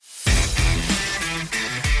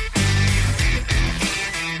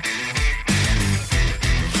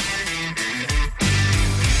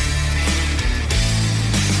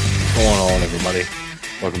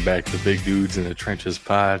Welcome back to the Big Dudes in the Trenches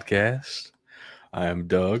podcast. I am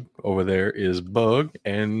Doug. Over there is Bug,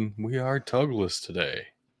 and we are Tugless today.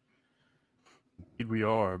 Indeed we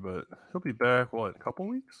are, but he'll be back, what, a couple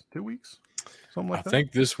weeks? 2 weeks? Something like I that?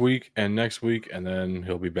 think this week and next week, and then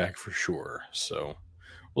he'll be back for sure. So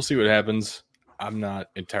we'll see what happens. I'm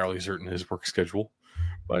not entirely certain his work schedule,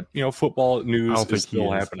 but, football news is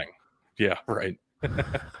still happening. Yeah, right.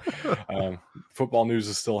 Football news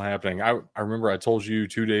is still happening. I remember I told you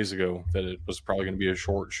 2 days ago that it was probably going to be a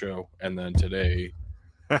short show, and then today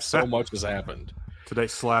so much has happened. Today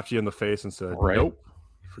slapped you in the face and said, right. Nope,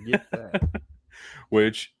 forget that.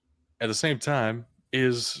 Which at the same time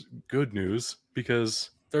is good news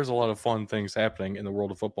because there's a lot of fun things happening in the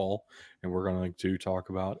world of football, and we're going to talk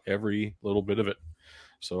about every little bit of it.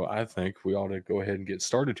 So I think we ought to go ahead and get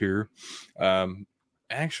started here.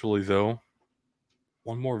 Actually, though,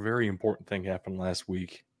 one more very important thing happened last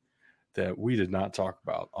week that we did not talk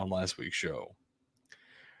about on last week's show.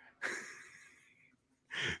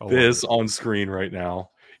 This on screen right now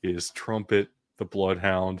is Trumpet the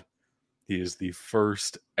Bloodhound. He is the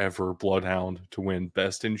first ever Bloodhound to win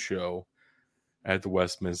Best in Show at the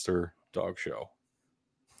Westminster Dog Show.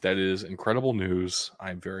 That is incredible news.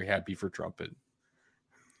 I'm very happy for Trumpet.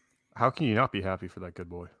 How can you not be happy for that good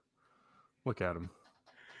boy? Look at him.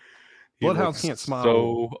 Bloodhounds can't smile.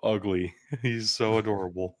 So ugly. He's so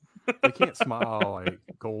adorable. They can't smile like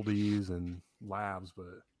Goldies and Labs,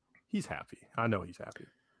 but he's happy. I know he's happy.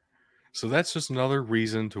 So that's just another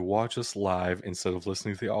reason to watch us live instead of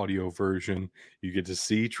listening to the audio version. You get to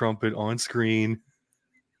see Trumpet on screen.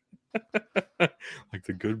 Like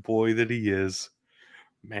the good boy that he is.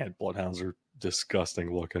 Man, Bloodhounds are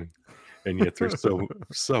disgusting looking. And yet they're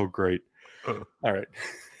so great. All right.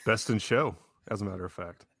 Best in Show, as a matter of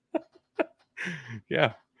fact.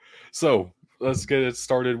 Yeah. So let's get it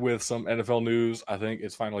started with some NFL news. I think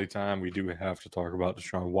it's finally time. We do have to talk about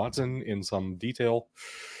Deshaun Watson in some detail.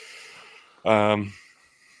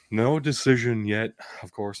 No decision yet,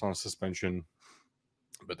 of course, on a suspension,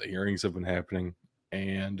 but the hearings have been happening,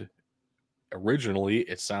 and originally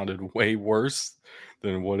it sounded way worse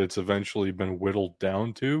than what it's eventually been whittled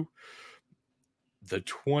down to. The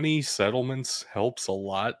 20 settlements helps a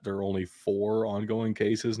lot. There are only 4 ongoing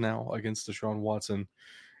cases now against Deshaun Watson,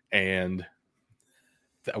 and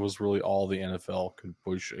that was really all the NFL could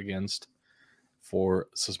push against for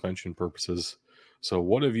suspension purposes. So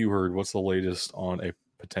what have you heard? What's the latest on a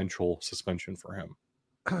potential suspension for him?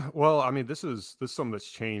 Well, I mean, this is something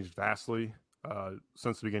that's changed vastly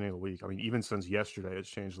since the beginning of the week. I mean, even since yesterday,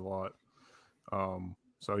 it's changed a lot.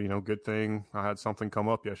 So, good thing I had something come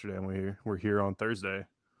up yesterday and we're here on Thursday.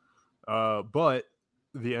 But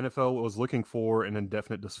the NFL was looking for an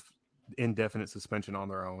indefinite suspension on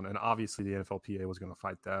their own. And obviously the NFLPA was going to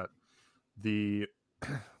fight that. The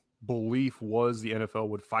belief was the NFL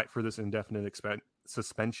would fight for this indefinite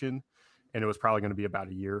suspension, and it was probably going to be about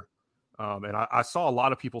a year. And I saw a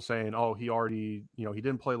lot of people saying, oh, he already, he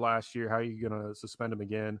didn't play last year. How are you going to suspend him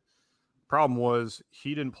again? Problem was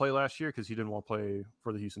he didn't play last year because he didn't want to play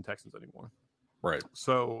for the Houston Texans anymore. Right.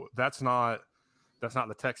 So that's not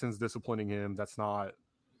the Texans disciplining him. That's not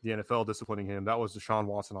the NFL disciplining him. That was Deshaun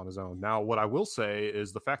Watson on his own. Now, what I will say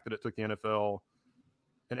is the fact that it took the NFL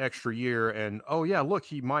an extra year and, oh, yeah, look,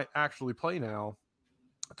 he might actually play now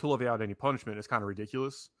to levy out any punishment is kind of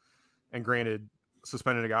ridiculous. And granted,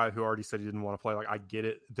 suspending a guy who already said he didn't want to play, like, I get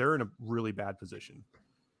it. They're in a really bad position.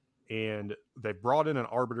 And they brought in an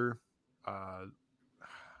arbiter. I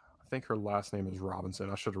think her last name is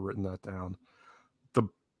Robinson. I should have written that down. The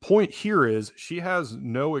point here is she has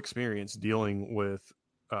no experience dealing with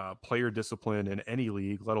player discipline in any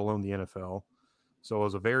league, let alone the NFL. So it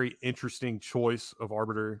was a very interesting choice of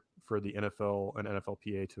arbiter for the NFL and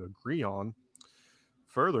NFLPA to agree on.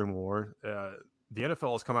 Furthermore, the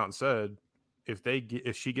NFL has come out and said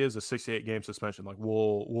if she gives a 68 game suspension, like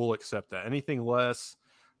we'll accept that. Anything less,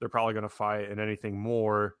 they're probably going to fight, and anything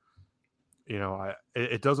more,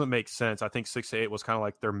 it doesn't make sense. I think 6 to 8 was kind of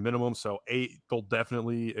like their minimum. So 8, they'll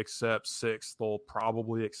definitely accept. 6, they'll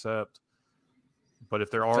probably accept. But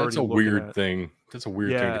if they're already that's a weird thing. That's a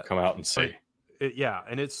weird thing to come out and say.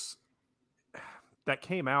 And it's that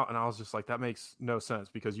came out, and I was just like, that makes no sense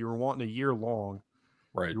because you were wanting a year long.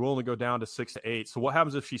 Right. You're willing to go down to 6 to 8. So what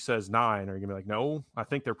happens if she says 9? Are you gonna be like, no? I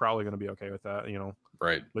think they're probably gonna be okay with that,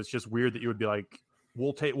 Right. But it's just weird that you would be like,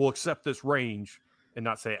 we'll accept this range and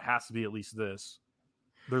not say it has to be at least this.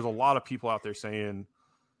 There's a lot of people out there saying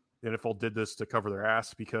the NFL did this to cover their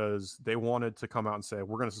ass because they wanted to come out and say,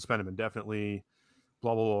 we're going to suspend him indefinitely,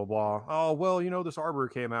 blah, blah, blah, blah. Oh, well, this arbiter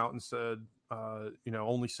came out and said,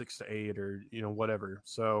 only 6 to 8 or, whatever.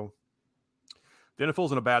 So the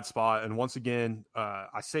NFL's in a bad spot. And once again,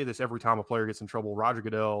 I say this every time a player gets in trouble. Roger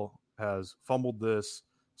Goodell has fumbled this,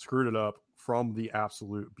 screwed it up from the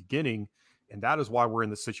absolute beginning. And that is why we're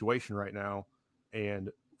in this situation right now.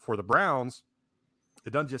 And for the Browns,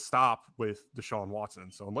 it doesn't just stop with Deshaun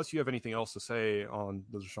Watson. So unless you have anything else to say on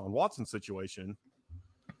the Deshaun Watson situation,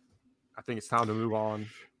 I think it's time to move on.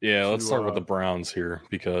 Yeah, let's start with the Browns here,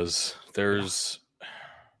 because there's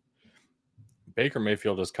Baker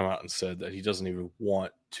Mayfield has come out and said that he doesn't even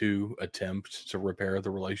want to attempt to repair the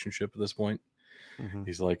relationship at this point. Mm-hmm.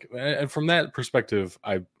 He's like, and from that perspective,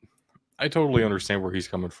 I totally understand where he's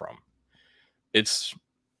coming from. It's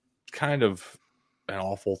kind of an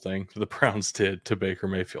awful thing the Browns did to Baker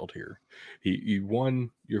Mayfield here. You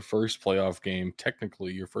won your first playoff game,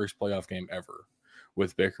 technically your first playoff game ever,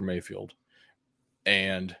 with Baker Mayfield,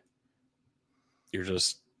 and you're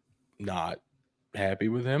just not happy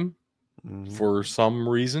with him. Mm-hmm. For some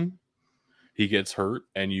reason. He gets hurt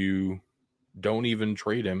and you don't even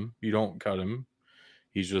trade him. You don't cut him.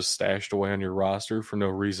 He's just stashed away on your roster for no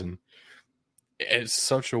reason. It's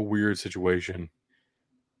such a weird situation.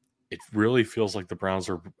 It really feels like the Browns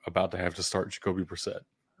are about to have to start Jacoby Brissett.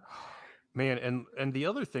 Man, and the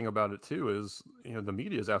other thing about it too is, the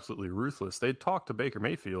media is absolutely ruthless. They talk to Baker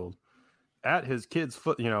Mayfield at his kids'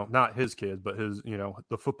 not his kids, but his,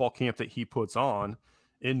 the football camp that he puts on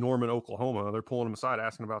in Norman, Oklahoma. They're pulling him aside,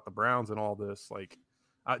 asking about the Browns and all this. Like,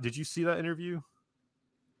 did you see that interview?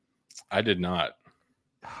 I did not.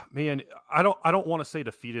 Man, I don't want to say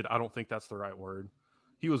defeated. I don't think that's the right word.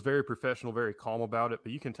 He was very professional, very calm about it,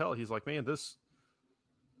 but you can tell he's like, man, the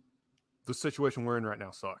situation we're in right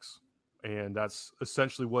now sucks. And that's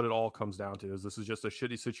essentially what it all comes down to, is this is just a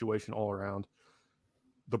shitty situation all around.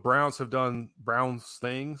 The Browns have done Browns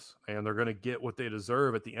things, and they're going to get what they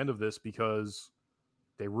deserve at the end of this, because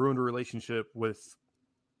they ruined a relationship with,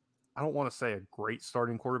 I don't want to say a great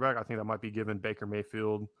starting quarterback. I think that might be giving Baker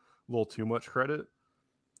Mayfield a little too much credit,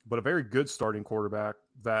 but a very good starting quarterback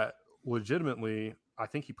that legitimately, I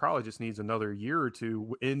think he probably just needs another year or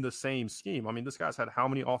two in the same scheme. I mean, this guy's had how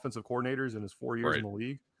many offensive coordinators in his 4 years in the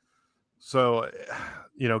league? So,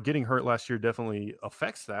 getting hurt last year definitely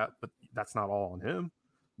affects that, but that's not all on him.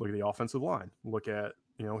 Look at the offensive line. Look at,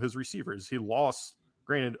 his receivers. He lost,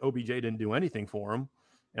 granted, OBJ didn't do anything for him,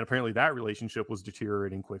 and apparently that relationship was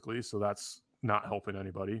deteriorating quickly, so that's not helping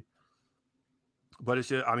anybody. But it's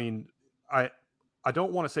just, I mean, I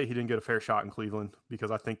don't want to say he didn't get a fair shot in Cleveland,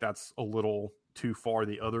 because I think that's a little too far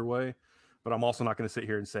the other way. But I'm also not going to sit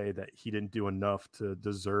here and say that he didn't do enough to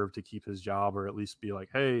deserve to keep his job, or at least be like,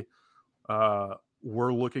 hey,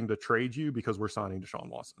 we're looking to trade you because we're signing Deshaun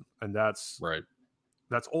Watson. And that's right.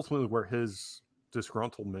 That's ultimately where his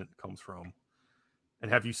disgruntlement comes from. And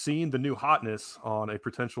have you seen the new hotness on a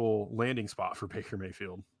potential landing spot for Baker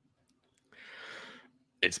Mayfield?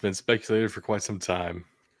 It's been speculated for quite some time.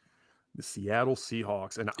 The Seattle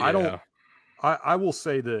Seahawks. And yeah. I will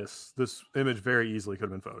say this image very easily could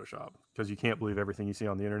have been Photoshopped, because you can't believe everything you see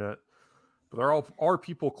on the internet. But there are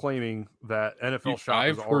people claiming that NFL Shop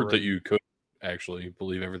I've heard that you could actually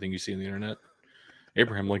believe everything you see on the internet.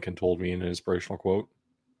 Abraham Lincoln told me in an inspirational quote.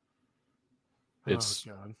 It's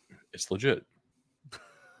legit.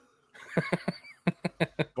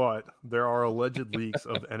 But there are alleged leaks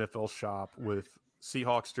of NFL Shop with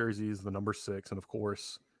Seahawks jerseys, the number 6, and of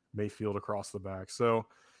course Mayfield across the back. So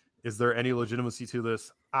is there any legitimacy to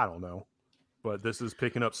this? I don't know. But this is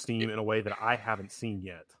picking up steam in a way that I haven't seen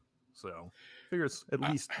yet. So I figure it's at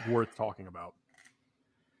least worth talking about.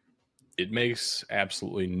 It makes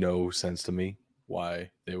absolutely no sense to me why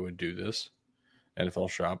they would do this. NFL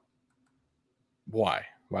Shop. Why?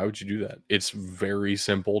 Why would you do that? It's very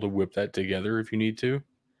simple to whip that together if you need to.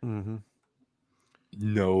 Mm-hmm.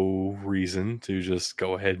 No reason to just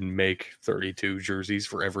go ahead and make 32 jerseys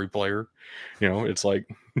for every player. It's like,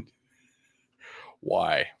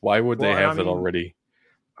 why? Why would they have it already?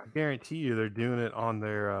 I guarantee you they're doing it on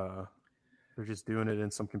their, they're just doing it in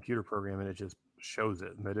some computer program, and it just shows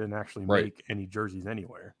it. And they didn't actually make any jerseys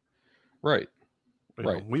anywhere. Right.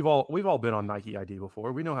 Right. We've all been on Nike ID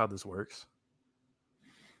before. We know how this works.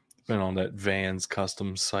 Been on that Vans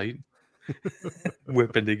custom site,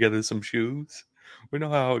 whipping together some shoes. We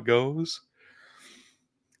know how it goes.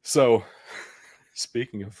 So,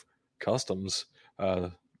 speaking of customs,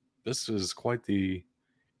 this is quite the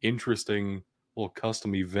interesting little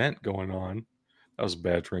custom event going on. That was a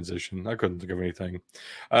bad transition. I couldn't think of anything.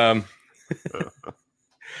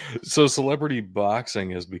 So, celebrity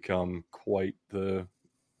boxing has become quite the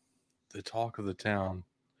talk of the town.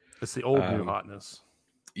 It's the old new hotness.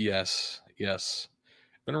 Yes.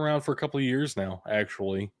 Been around for a couple of years now,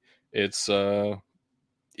 actually. It's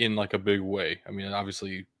in like a big way. I mean,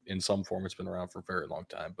 obviously in some form it's been around for a very long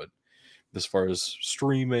time, but as far as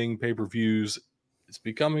streaming, pay-per-views, it's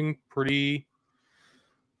becoming pretty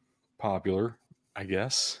popular, I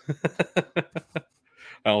guess.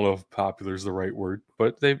 I don't know if popular is the right word,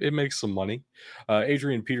 but it makes some money.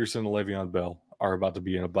 Adrian Peterson and Le'Veon Bell are about to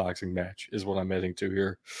be in a boxing match, is what I'm heading to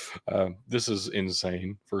here. This is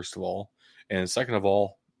insane, first of all. And second of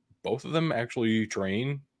all, both of them actually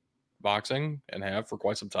train boxing and have for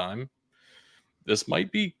quite some time. This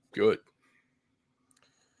might be good.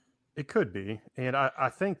 It could be. And I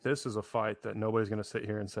think this is a fight that nobody's going to sit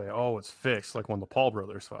here and say, oh, it's fixed, like when the Paul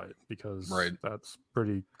brothers fight, because that's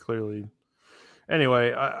pretty clearly.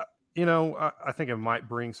 Anyway, I think it might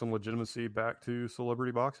bring some legitimacy back to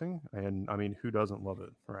celebrity boxing. And I mean, who doesn't love it,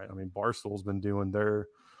 right? I mean, Barstool's been doing their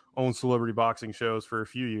own celebrity boxing shows for a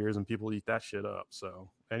few years and people eat that shit up. So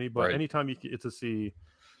anytime you get to see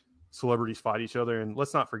celebrities fight each other, and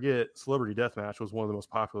let's not forget, Celebrity Deathmatch was one of the most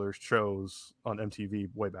popular shows on MTV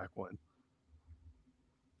way back when.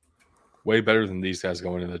 Way better than these guys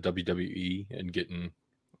going to the WWE and getting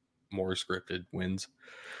more scripted wins.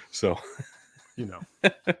 So,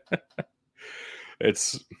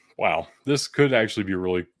 it's wow. This could actually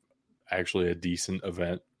be actually a decent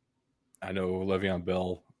event. I know Le'Veon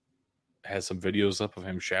Bell has some videos up of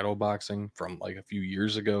him shadow boxing from like a few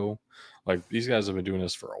years ago. Like, these guys have been doing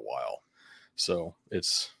this for a while. So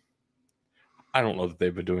I don't know that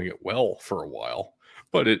they've been doing it well for a while,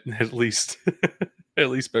 but it at least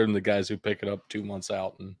better than the guys who pick it up 2 months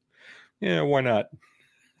out. And yeah, why not?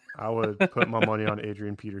 I would put my money on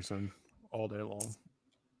Adrian Peterson all day long.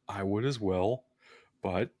 I would as well,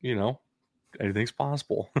 but anything's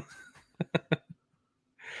possible.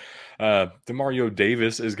 Demario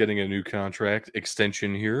Davis is getting a new contract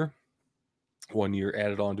extension here. 1 year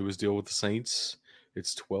added on to his deal with the Saints.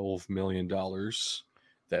 It's $12 million.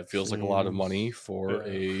 That feels like a lot of money for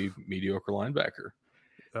a mediocre linebacker.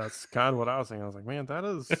 That's kind of what I was saying. I was like, man,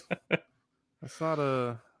 that's not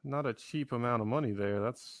a cheap amount of money there.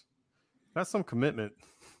 That's some commitment.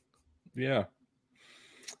 Yeah.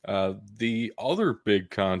 The other big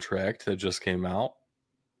contract that just came out,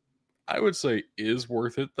 I would say is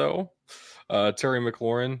worth it, though. Terry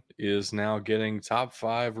McLaurin is now getting top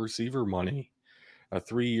 5 receiver money. A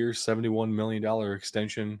 3-year, $71 million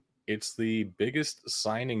extension. It's the biggest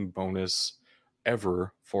signing bonus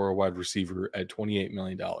ever for a wide receiver at $28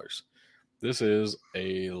 million. This is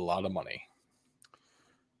a lot of money.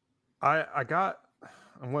 I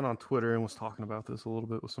went on Twitter and was talking about this a little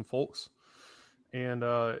bit with some folks. And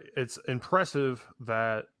it's impressive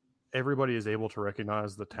that everybody is able to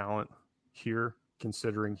recognize the talent here,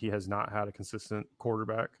 considering he has not had a consistent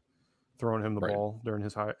quarterback throwing him the ball during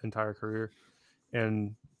his entire career.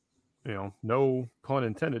 And, no pun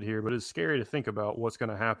intended here, but it's scary to think about what's going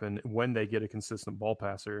to happen when they get a consistent ball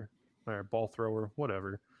passer or ball thrower,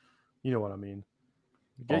 whatever. You know what I mean?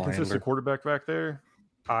 Get a consistent quarterback back there.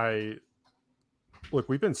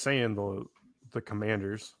 We've been saying the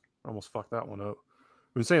Commanders, I almost fucked that one up.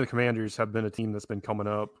 We've been saying the Commanders have been a team that's been coming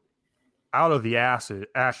up out of the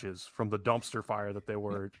ashes from the dumpster fire that they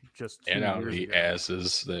were just 2 years ago. And out of the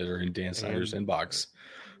asses that are in Dan Snyder's inbox.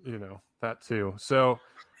 That too. So,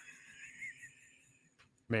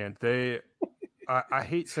 man, I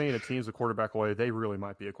hate saying a team's a quarterback away. They really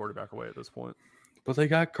might be a quarterback away at this point. But they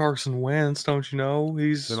got Carson Wentz, don't you know?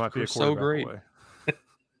 They might be so great. Away.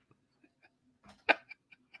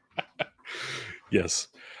 Yes.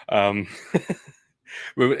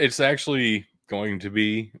 It's actually going to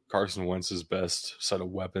be Carson Wentz's best set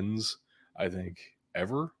of weapons, I think,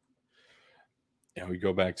 ever. We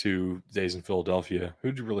go back to days in Philadelphia.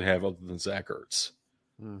 Who'd you really have other than Zach Ertz?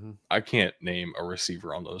 Mm-hmm. I can't name a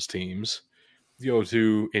receiver on those teams. You go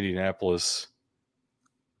to Indianapolis.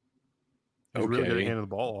 He's really good at handing the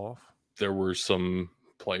ball off. There were some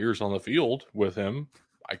players on the field with him.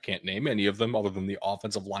 I can't name any of them other than the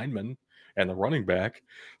offensive lineman and the running back.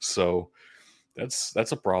 So that's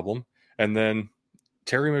a problem. And then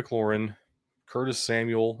Terry McLaurin, Curtis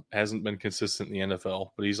Samuel hasn't been consistent in the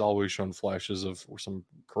NFL, but he's always shown flashes of some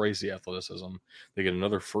crazy athleticism. They get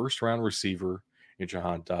another first-round receiver in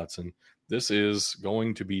Jahan Dotson. This is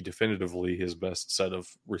going to be definitively his best set of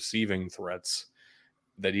receiving threats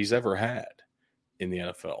that he's ever had in the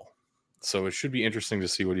NFL. So it should be interesting to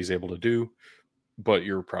see what he's able to do, but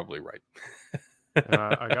you're probably right.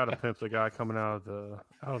 I got to pimp the guy coming out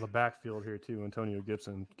of the backfield here too, Antonio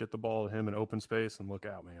Gibson. Get the ball to him in open space and look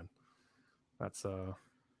out, man. That's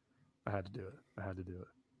I had to do it.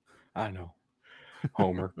 I know.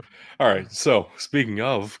 Homer. All right. So speaking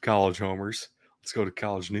of college homers, let's go to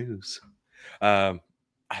college news. I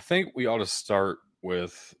think we ought to start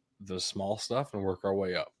with the small stuff and work our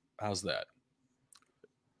way up. How's that?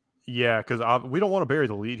 Yeah, because we don't want to bury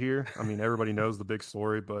the lead here. I mean, everybody knows the big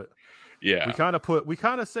story, but Yeah. we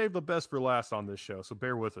kind of saved the best for last on this show, so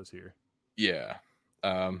bear with us here. Yeah.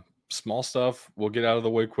 Small stuff. We'll get out of the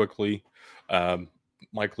way quickly.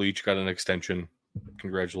 Mike Leach got an extension.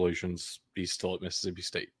 Congratulations. He's still at Mississippi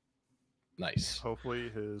State. Nice. Hopefully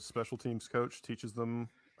his special teams coach teaches them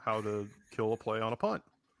how to kill a play on a punt.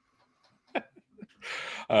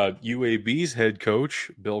 UAB's head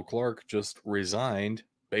coach, Bill Clark, just resigned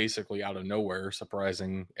basically out of nowhere,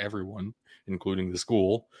 surprising everyone, including the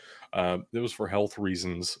school. It was for health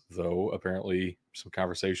reasons, though. Apparently, some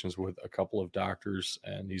conversations with a couple of doctors,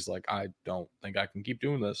 and he's like, I don't think I can keep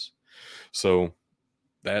doing this. So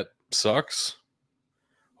that sucks.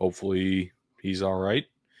 Hopefully, he's all right.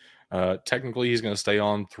 Technically, he's going to stay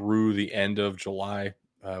on through the end of July.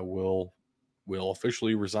 Will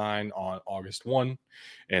officially resign on August 1,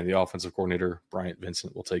 and the offensive coordinator, Bryant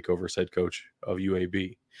Vincent, will take over as head coach of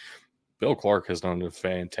UAB. Bill Clark has done a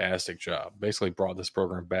fantastic job. Basically brought this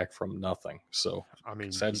program back from nothing. So, I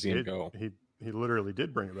mean, sad to see him go. He literally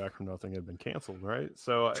did bring it back from nothing. It had been canceled, right?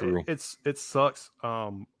 So True. it sucks.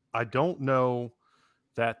 I don't know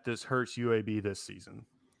that this hurts UAB this season.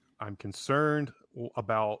 I'm concerned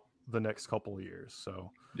about the next couple of years.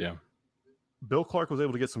 So yeah. Bill Clark was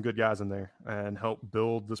able to get some good guys in there and help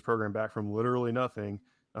build this program back from literally nothing.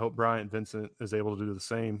 I hope Bryant Vincent is able to do the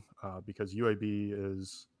same because UAB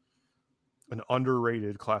is an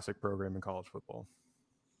underrated classic program in college football.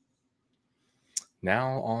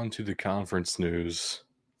 Now on to the conference news.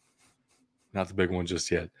 Not the big one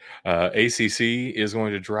just yet. ACC is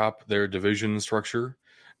going to drop their division structure.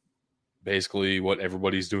 Basically what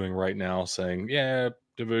everybody's doing right now, saying, yeah,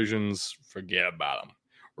 divisions, forget about them.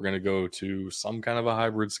 We're going to go to some kind of a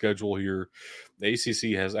hybrid schedule here. The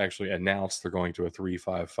ACC has actually announced they're going to a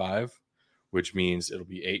 3-5-5, which means it'll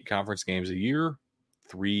be 8 conference games a year,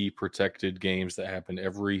 3 protected games that happen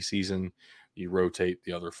every season. You rotate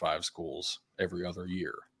the other 5 schools every other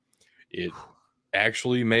year. It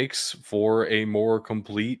actually makes for a more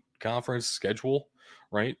complete conference schedule,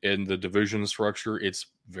 right? In the division structure, it's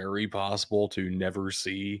very possible to never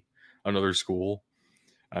see another school.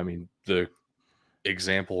 I mean, the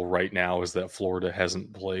example right now is that Florida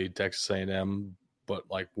hasn't played Texas A&M but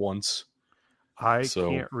like once. I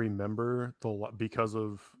can't remember because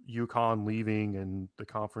of UConn leaving and the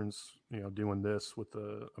conference, doing this with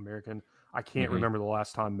the American. I can't remember the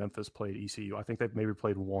last time Memphis played ECU. I think they've maybe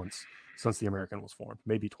played once since the American was formed,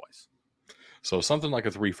 maybe twice. So something like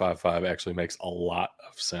a 3-5-5 actually makes a lot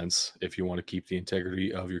of sense if you want to keep the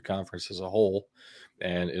integrity of your conference as a whole.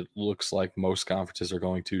 And it looks like most conferences are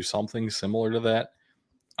going to something similar to that.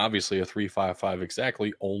 Obviously, a 3-5-5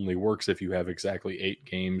 exactly only works if you have exactly 8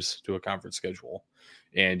 games to a conference schedule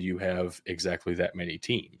and you have exactly that many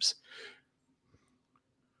teams.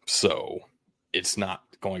 So it's not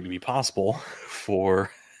going to be possible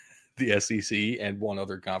for the SEC and one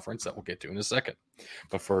other conference that we'll get to in a second.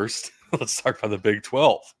 But first, let's talk about the Big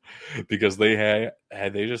 12 because they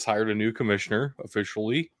just hired a new commissioner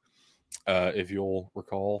officially. If you'll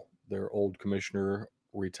recall, their old commissioner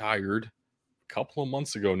retired a couple of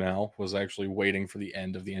months ago now, was actually waiting for the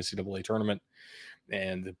end of the NCAA tournament.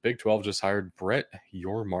 And the Big 12 just hired Brett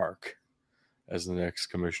Yormark as the next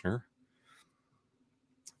commissioner.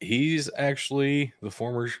 He's actually the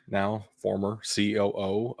former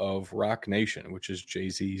COO of Rock Nation, which is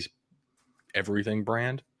Jay-Z's everything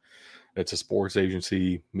brand. It's a sports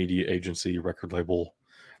agency, media agency, record label.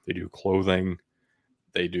 They do clothing.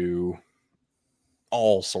 They do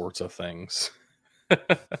all sorts of things.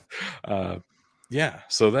 Yeah,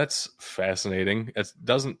 so that's fascinating. It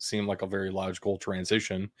doesn't seem like a very logical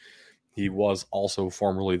transition. He was also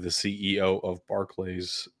formerly the CEO of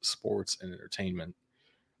Barclays Sports and Entertainment.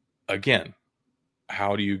 Again,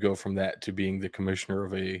 how do you go from that to being the commissioner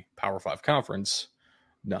of a Power 5 conference?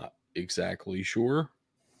 Not exactly sure.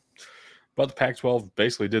 But the Pac-12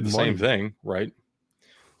 basically did the same thing, right?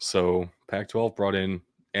 So Pac-12 brought in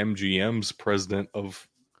MGM's president of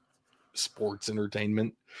sports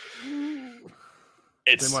entertainment.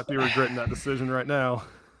 They might be regretting that decision right now.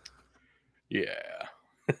 Yeah.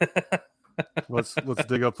 Let's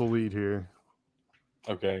dig up the lead here.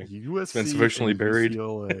 Okay. USC it's been sufficiently buried.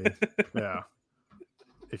 UCLA. Yeah.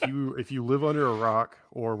 If you live under a rock,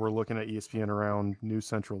 or we're looking at ESPN around News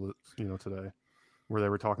Central, today, where they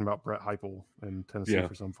were talking about Brett Heupel in Tennessee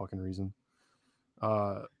for some fucking reason.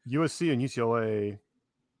 USC and UCLA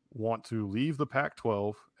want to leave the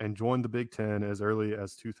Pac-12 and join the Big Ten as early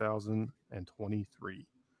as 2023.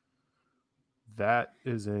 That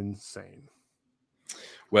is insane.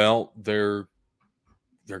 Well, they're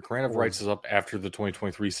Their grant of rights is up after the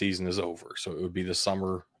 2023 season is over, so it would be the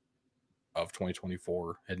summer of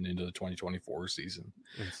 2024, heading into the 2024 season.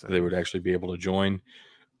 They would actually be able to join.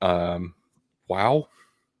 Wow.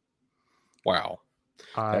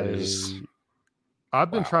 I've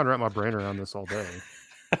been trying to wrap my brain around this all day.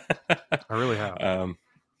 I really have.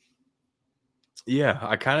 Yeah,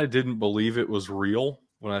 I kind of didn't believe it was real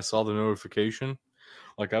when I saw the notification.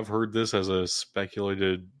 Like, I've heard this as a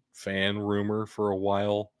speculated fan rumor for a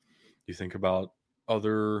while. You think about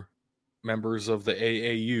other members of the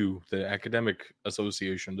AAU, the academic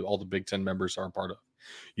association, all the Big Ten members are a part of.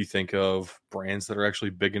 You think of brands that are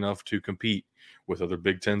actually big enough to compete with other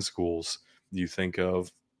Big Ten schools. You think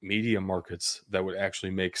of media markets that would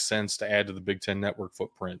actually make sense to add to the Big Ten network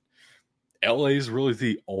footprint. LA is really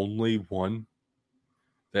the only one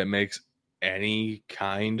that makes any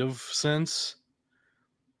kind of sense.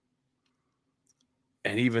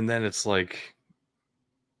 And even then, it's like,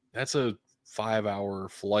 that's a 5-hour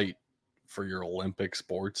flight for your Olympic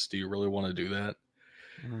sports. Do you really want to do that?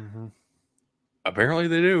 Mm-hmm. Apparently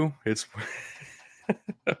they do.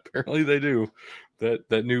 Apparently they do.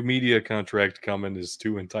 That new media contract coming is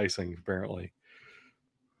too enticing, apparently.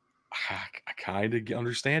 I kind of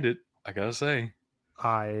understand it, I gotta say.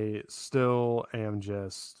 I still am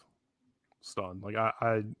just stunned. Like,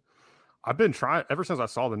 I've been trying ever since I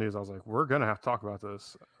saw the news. I was like, we're gonna have to talk about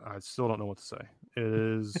this. I still don't know what to say. It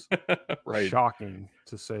is right. Shocking,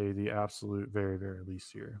 to say the absolute very, very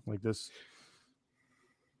least here. Like, this,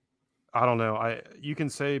 I don't know. You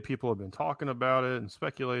can say people have been talking about it and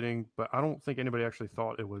speculating, but I don't think anybody actually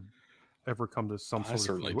thought it would ever come to some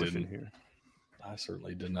sort of fruition here. I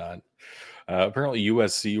certainly did not. Apparently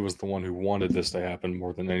USC was the one who wanted this to happen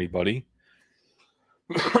more than anybody.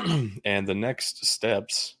 And the next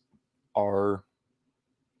steps are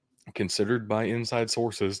considered by inside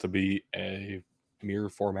sources to be a mere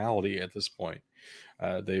formality at this point.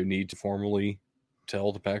 They need to formally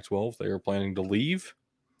tell the Pac-12 they are planning to leave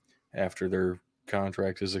after their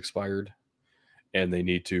contract is expired, and they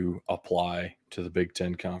need to apply to the Big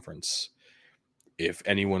Ten Conference. If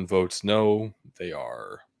anyone votes no, they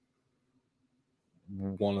are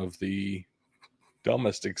one of the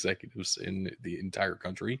dumbest executives in the entire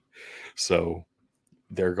country. So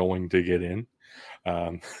they're going to get in.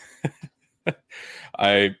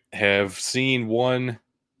 I have seen one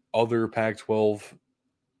other Pac-12,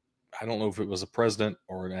 I don't know if it was a president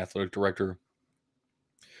or an athletic director,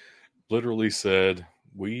 literally said,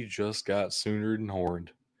 "We just got Soonered and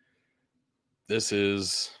horned." It's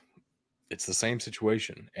the same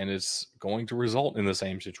situation, and it's going to result in the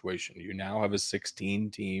same situation. You now have a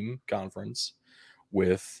 16-team conference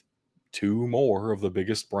with 2 more of the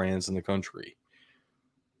biggest brands in the country.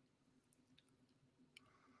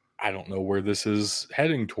 I don't know where this is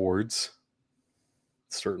heading towards.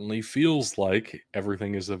 It certainly feels like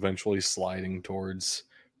everything is eventually sliding towards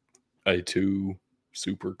a 2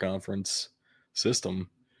 super conference system.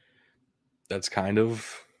 That's kind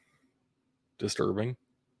of disturbing.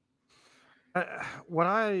 What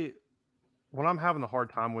I'm having a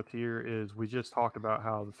hard time with here is, we just talked about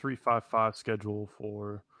how the 3-5-5 schedule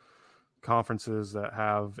for conferences that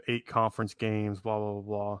have 8 conference games, blah, blah, blah,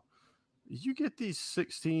 blah. You get these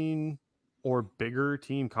 16 or bigger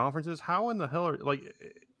team conferences. How in the hell are, like,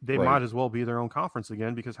 they Right. might as well be their own conference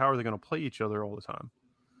again, because how are they going to play each other all the time?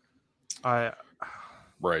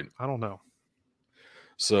 Right. I don't know.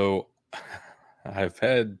 So I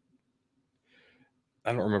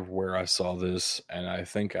don't remember where I saw this, and I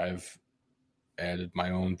think I've added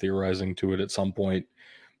my own theorizing to it at some point.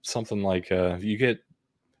 Something like you get,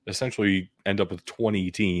 essentially end up with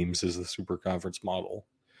 20 teams is the super conference model.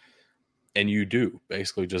 And you do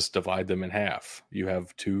basically just divide them in half. You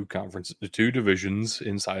have 2 divisions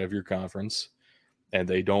inside of your conference, and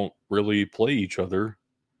they don't really play each other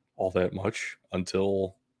all that much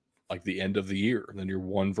until like the end of the year. And then your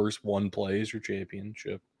 1 versus 1 play is your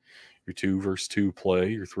championship. Your 2 versus 2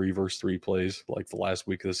 play, your 3 versus 3 plays like the last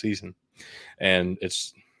week of the season. And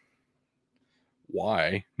it's,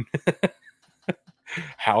 why?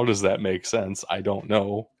 How does that make sense? I don't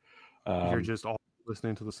know. You're just all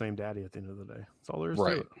listening to the same daddy at the end of the day. That's all there is to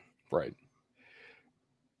it. Right.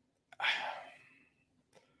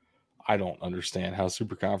 I don't understand how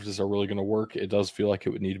super conferences are really going to work. It does feel like it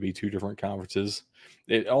would need to be 2 different conferences.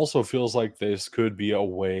 It also feels like this could be a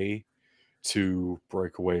way to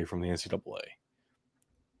break away from the NCAA,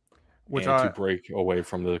 to break away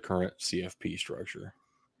from the current CFP structure.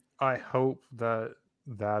 I hope that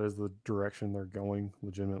is the direction they're going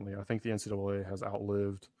legitimately. I think the NCAA has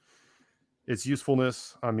outlived its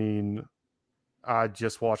usefulness. I mean, I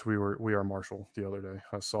just watched We Are Marshall the other day.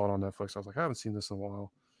 I saw it on Netflix. I was like, I haven't seen this in a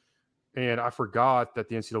while. And I forgot that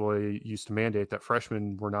the NCAA used to mandate that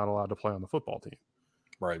freshmen were not allowed to play on the football team.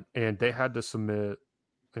 Right. And they had to submit,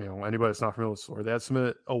 anybody that's not familiar with the story, they had to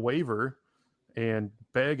submit a waiver and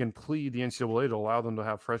beg and plead the NCAA to allow them to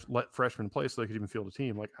have let freshmen play so they could even field a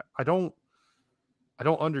team. Like, I don't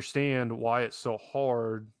understand why it's so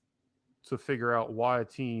hard to figure out why a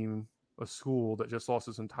school that just lost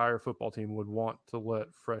its entire football team would want to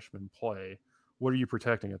let freshmen play. What are you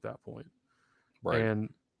protecting at that point? Right. And,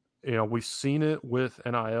 we've seen it with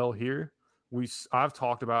NIL here. I've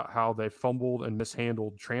talked about how they fumbled and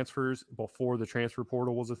mishandled transfers before the transfer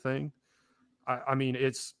portal was a thing. I mean,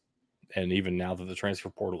 and even now that the transfer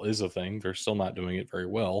portal is a thing, they're still not doing it very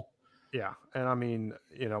well. Yeah. And I mean,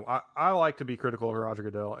 I like to be critical of Roger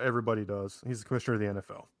Goodell. Everybody does. He's the commissioner of the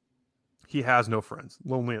NFL. He has no friends,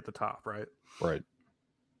 lonely at the top, right? Right.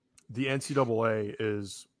 The NCAA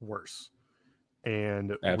is worse.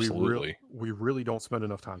 And absolutely, we really don't spend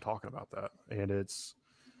enough time talking about that. And it's,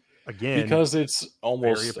 again, because it's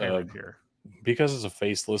almost here. Because it's a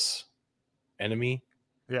faceless enemy.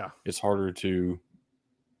 Yeah. It's harder to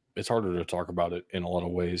talk about it in a lot of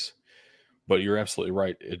ways. But you're absolutely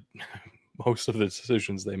right. Most of the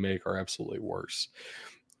decisions they make are absolutely worse.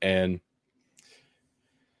 And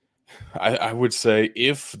I would say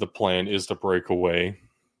if the plan is to break away,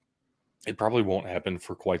 it probably won't happen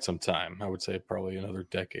for quite some time. I would say probably another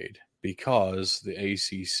decade, because the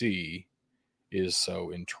ACC is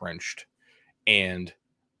so entrenched and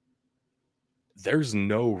there's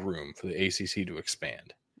no room for the ACC to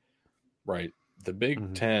expand, right? The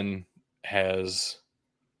Big Ten has,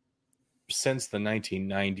 since the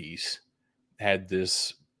 1990s, had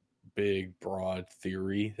this big, broad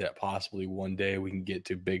theory that possibly one day we can get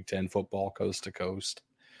to Big Ten football coast to coast.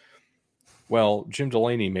 Well, Jim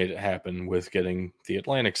Delaney made it happen with getting the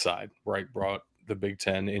Atlantic side, right? Brought the Big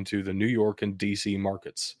Ten into the New York and DC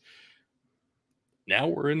markets. Now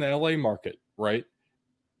we're in the LA market, right?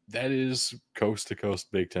 That is coast to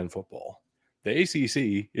coast Big Ten football. The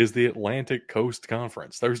ACC is the Atlantic Coast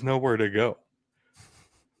Conference. There's nowhere to go.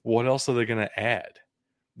 What else are they going to add?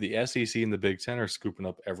 The SEC and the Big Ten are scooping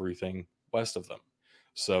up everything west of them.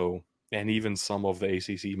 So, and even some of the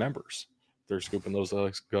ACC members, they're scooping those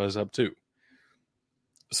guys up too.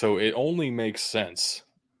 So it only makes sense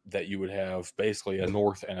that you would have basically a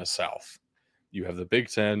north and a south. You have the Big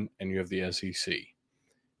Ten and you have the SEC.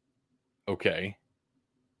 Okay.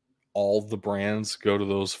 All the brands go to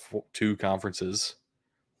those two conferences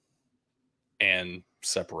and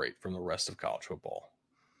separate from the rest of college football.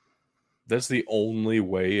 That's the only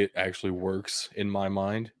way it actually works in my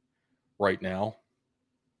mind right now.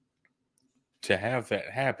 To have that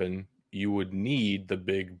happen, you would need the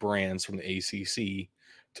big brands from the ACC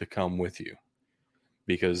to come with you.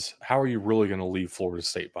 Because how are you really going to leave Florida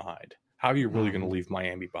State behind? How are you really going to leave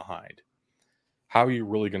Miami behind? How are you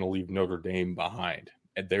really going to leave Notre Dame behind?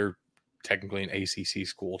 And they're technically an ACC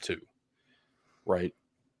school too, right?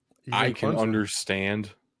 Even I can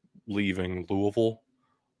understand leaving Louisville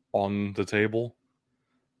on the table.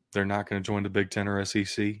 They're not going to join the Big Ten or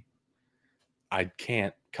SEC. I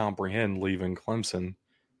can't comprehend leaving Clemson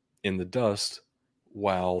in the dust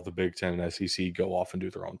while the Big Ten and SEC go off and do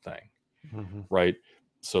their own thing, right?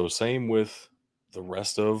 So same with the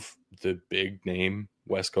rest of the big name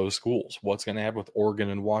West Coast schools. What's going to happen with Oregon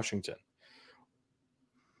and Washington?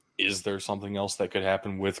 Is there something else that could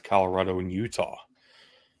happen with Colorado and Utah?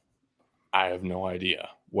 I have no idea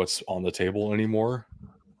what's on the table anymore.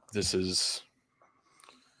 This has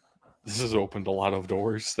opened a lot of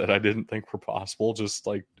doors that I didn't think were possible just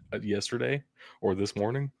like yesterday or this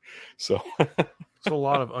morning. So it's a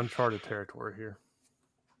lot of uncharted territory here.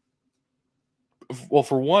 Well,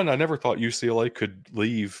 for one, I never thought UCLA could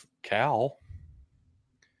leave Cal.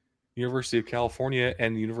 University of California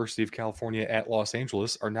and the University of California at Los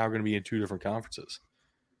Angeles are now going to be in two different conferences.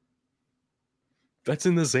 That's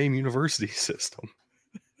in the same university system.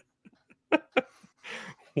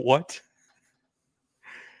 What?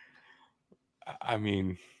 I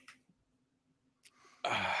mean,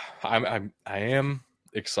 I am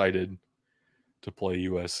excited to play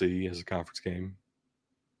USC as a conference game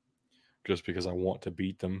just because I want to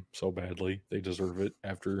beat them so badly. They deserve it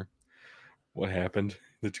after what happened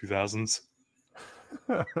in the 2000s.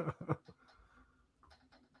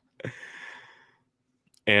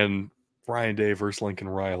 And Ryan Day versus Lincoln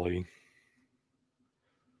Riley.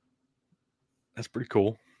 That's pretty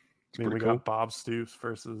cool. I mean, we got Bob Stoops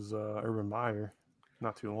versus Urban Meyer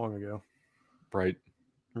not too long ago. Right.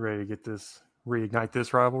 Ready to reignite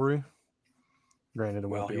this rivalry? Granted, it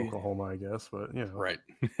won't be Oklahoma, I guess, but, you know. Right.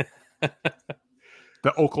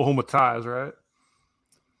 The Oklahoma ties, right?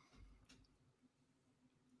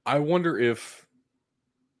 I wonder if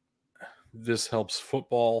this helps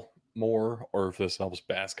football more or if this helps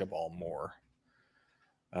basketball more.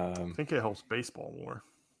 I think it helps baseball more.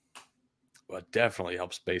 Well, it definitely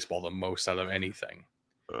helps baseball the most out of anything.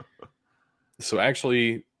 So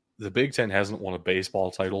actually, the Big Ten hasn't won a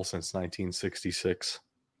baseball title since 1966.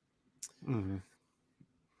 Mm-hmm.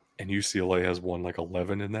 And UCLA has won like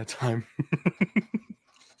 11 in that time.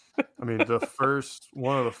 I mean,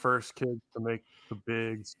 one of the first kids to make the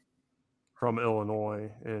bigs from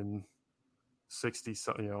Illinois in 60,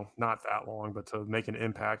 not that long, but to make an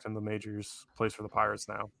impact in the majors, plays for the Pirates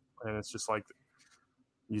now. And it's just like,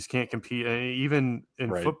 you just can't compete. And even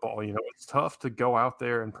in football, it's tough to go out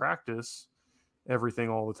there and practice everything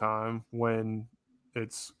all the time when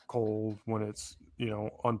it's cold, when it's,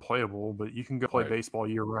 unplayable, but you can go play baseball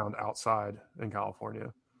year round outside in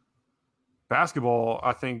California. Basketball,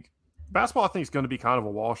 I think is going to be kind of a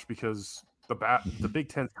wash because the Big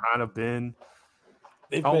Ten's kind of been,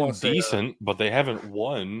 they've been decent, but they haven't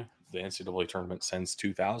won the NCAA tournament since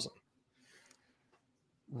 2000.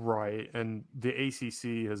 Right, and the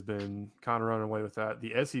ACC has been kind of running away with that.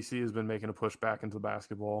 The SEC has been making a push back into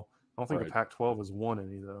basketball. I don't think the Pac-12 has won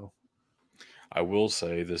any, though. I will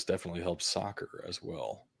say this definitely helps soccer as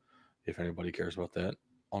well, if anybody cares about that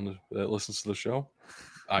that listens to the show.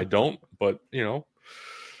 I don't, but,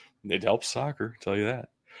 it helps soccer, I'll tell you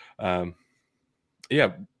that.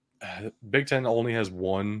 Big Ten only has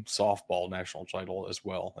one softball national title as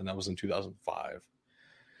well, and that was in 2005.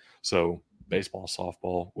 So baseball,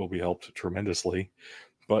 softball will be helped tremendously.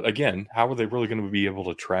 But again, how are they really going to be able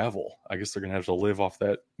to travel? I guess they're going to have to live off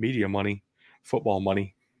that media money, football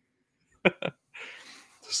money.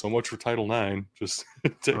 So much for Title IX. Just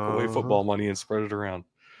take away football money and spread it around.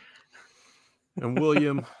 And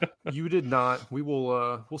William, you did not.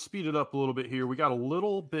 We'll speed it up a little bit here. We got a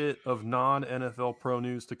little bit of non-NFL pro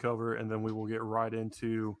news to cover, and then we will get right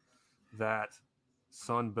into that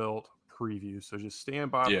Sun Belt preview. So just stand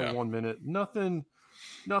by for 1 minute. Nothing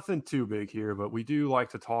too big here, but we do like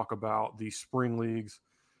to talk about the spring leagues.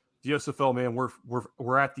 The USFL, man,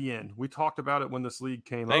 we're at the end. We talked about it when this league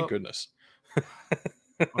came up. Thank goodness.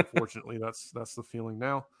 Unfortunately, that's the feeling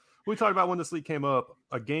now. We talked about when this league came up,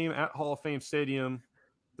 a game at Hall of Fame Stadium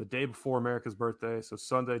the day before America's birthday, so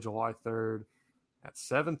Sunday, July 3rd at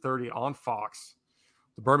 7:30 on Fox.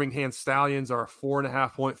 The Birmingham Stallions are a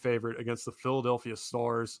 4.5-point favorite against the Philadelphia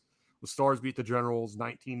Stars. The Stars beat the Generals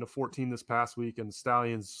 19-14 this past week, and the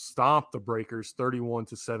Stallions stomped the Breakers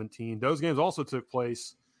 31-17. Those games also took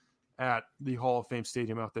place at the Hall of Fame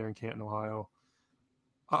Stadium out there in Canton, Ohio.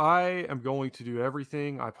 I am going to do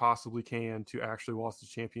everything I possibly can to actually watch the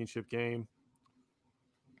championship game.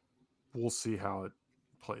 We'll see how it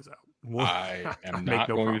plays out. I am not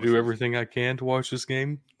going to do everything I can to watch this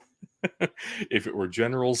game. If it were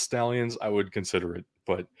Generals, Stallions, I would consider it.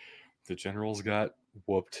 But the Generals got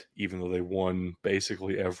whooped, even though they won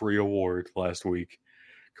basically every award last week.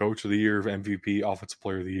 Coach of the Year, MVP, Offensive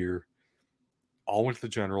Player of the Year. All went to the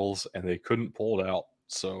Generals, and they couldn't pull it out.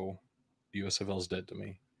 So USFL is dead to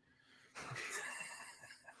me.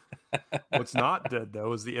 What's not dead,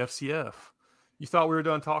 though, is the FCF. You thought we were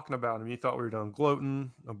done talking about them. You thought we were done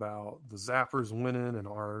gloating about the Zappers winning and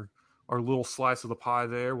our little slice of the pie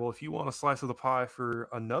there. Well, if you want a slice of the pie for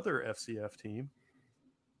another FCF team,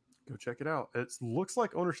 go check it out. It looks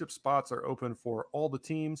like ownership spots are open for all the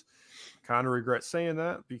teams. Kind of regret saying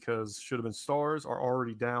that because Should Have Been Stars are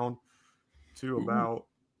already down to about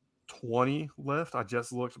 20 left. I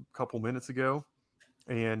just looked a couple minutes ago.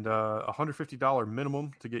 And $150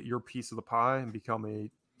 minimum to get your piece of the pie and become a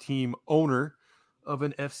team owner of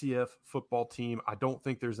an FCF football team. I don't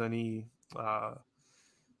think there's any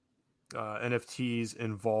NFTs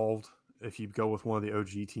involved if you go with one of the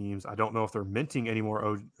OG teams. I don't know if they're minting any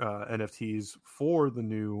more NFTs for the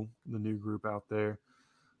new group out there.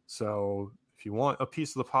 So if you want a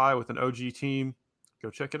piece of the pie with an OG team, go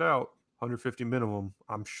check it out. 150 minimum.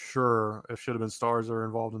 I'm sure if Should Have Been Stars are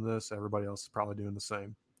involved in this, everybody else is probably doing the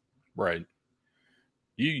same. Right.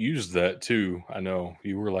 You used that too. I know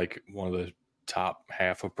you were like one of the top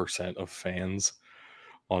 0.5% of fans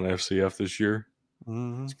on FCF this year.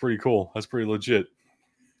 Mm-hmm. It's pretty cool. That's pretty legit.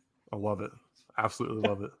 I love it. Absolutely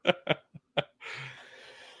love it.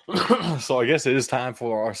 So I guess it is time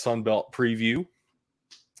for our Sun Belt preview.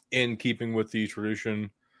 In keeping with the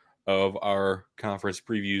tradition of our conference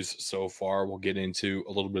previews so far, we'll get into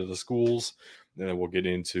a little bit of the schools, then we'll get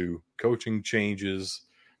into coaching changes,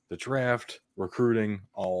 the draft, recruiting,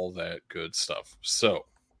 all that good stuff. So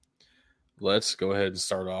let's go ahead and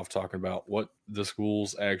start off talking about what the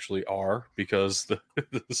schools actually are, because the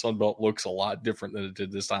Sun Belt looks a lot different than it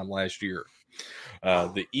did this time last year.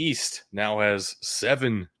 The East now has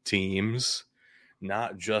 7 teams,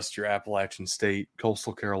 not just your Appalachian State,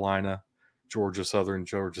 Coastal Carolina, Georgia Southern,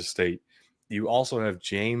 Georgia State. You also have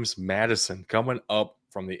James Madison coming up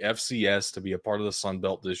from the FCS to be a part of the Sun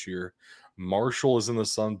Belt this year. Marshall is in the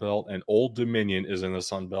Sun Belt, and Old Dominion is in the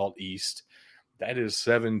Sun Belt East. That is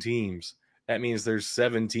 7 teams. That means there's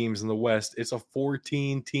 7 teams in the West. It's a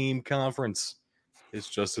 14-team conference. It's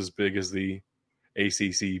just as big as the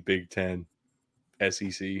ACC, Big Ten,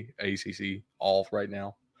 SEC, ACC, all right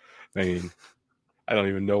now. I mean, I don't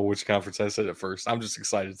even know which conference I said at first. I'm just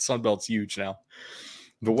excited. Sun Belt's huge now.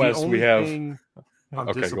 The West, we have. Thing I'm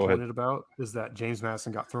disappointed about is that James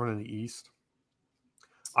Madison got thrown in the East.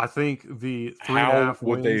 I think the 3.5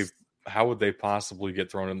 wins. How would they possibly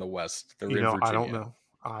get thrown in the West? They're in Virginia. I don't know.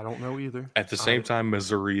 I don't know either. At the same time,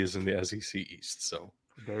 Missouri is in the SEC East, so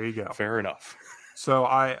there you go. Fair enough. So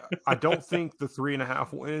I don't think the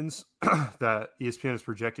 3.5 wins that ESPN is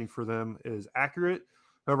projecting for them is accurate.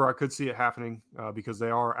 However, I could see it happening because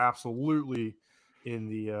they are absolutely in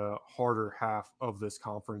the harder half of this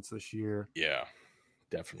conference this year. Yeah,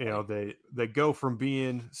 definitely. You know, they go from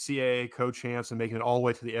being CAA co-champs and making it all the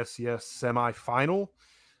way to the FCS semifinal.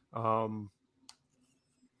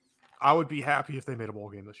 I would be happy if they made a bowl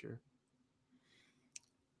game this year.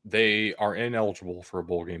 They are ineligible for a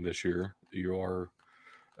bowl game this year. You are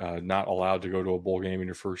not allowed to go to a bowl game in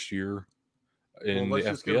your first year in the FBS.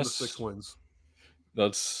 Just give them the 6 wins.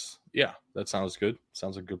 That sounds good.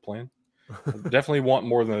 Sounds like a good plan. Definitely want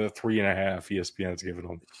more than the 3.5 ESPN's given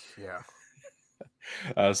them. Yeah.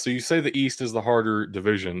 So you say the East is the harder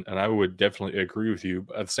division, and I would definitely agree with you.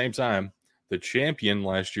 But at the same time, the champion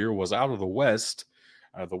last year was out of the West.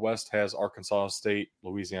 The West has Arkansas State,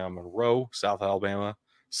 Louisiana Monroe, South Alabama.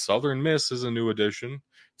 Southern Miss is a new addition.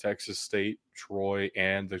 Texas State, Troy,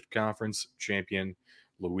 and the conference champion,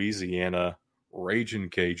 Louisiana Ragin'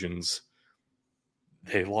 Cajuns.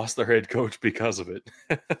 They lost their head coach because of it.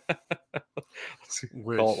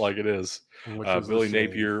 Call it like it is. Billy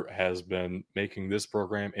Napier has been making this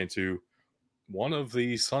program into one of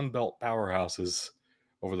the Sun Belt powerhouses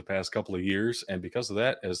over the past couple of years, and because of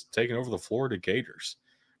that, has taken over the Florida Gators.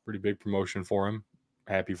 Pretty big promotion for him.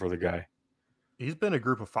 Happy for the guy. He's been a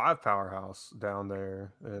Group of 5 powerhouse down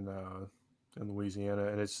there in Louisiana,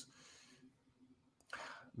 and it's,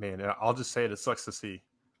 man, I'll just say it sucks to see,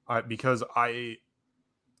 because I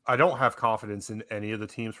don't have confidence in any of the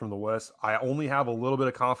teams from the West. I only have a little bit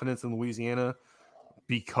of confidence in Louisiana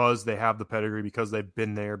because they have the pedigree, because they've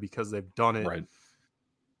been there, because they've done it. Right.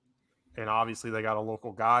 And obviously they got a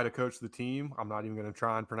local guy to coach the team. I'm not even going to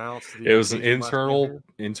try and pronounce. It was an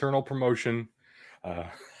internal promotion.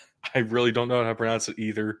 I really don't know how to pronounce it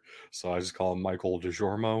either, so I just call him Michael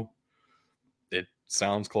DeJormo. It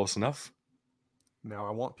sounds close enough. Now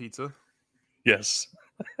I want pizza. Yes.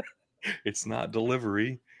 It's not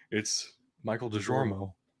delivery. It's Michael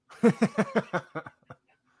DeJormo.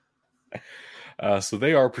 So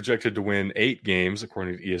they are projected to win 8 games,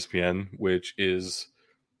 according to ESPN, which is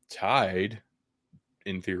tied,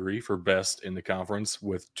 in theory, for best in the conference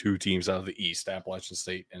with 2 teams out of the East, Appalachian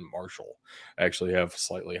State and Marshall. Actually have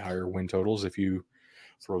slightly higher win totals if you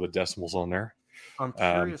throw the decimals on there. I'm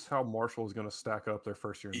curious how Marshall is going to stack up their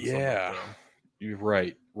first year in the Yeah, you're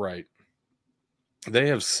right. They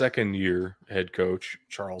have second-year head coach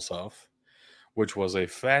Charles Huff, which was a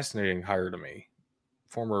fascinating hire to me.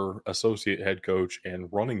 Former associate head coach and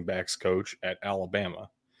running backs coach at Alabama.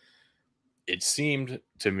 It seemed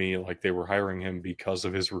to me like they were hiring him because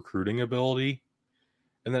of his recruiting ability.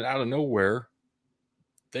 And then out of nowhere,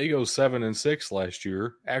 they go 7-6 last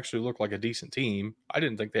year, actually looked like a decent team. I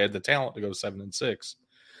didn't think they had the talent to go 7-6.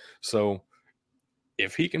 So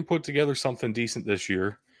if he can put together something decent this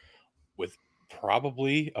year with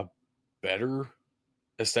probably a better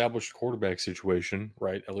established quarterback situation,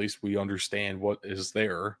 right? At least we understand what is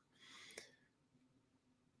there.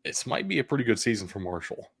 This might be a pretty good season for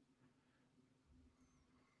Marshall.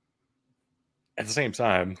 At the same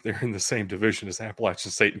time, they're in the same division as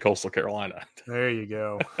Appalachian State and Coastal Carolina. There you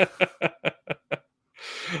go.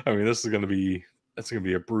 I mean, that's going to be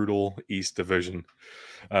a brutal East division.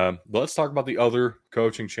 But let's talk about the other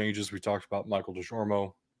coaching changes. We talked about Michael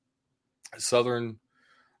DeJormo.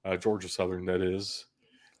 Georgia Southern, that is,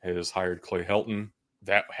 has hired Clay Helton.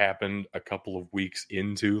 That happened a couple of weeks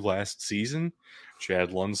into last season.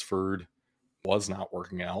 Chad Lunsford was not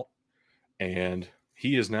working out, and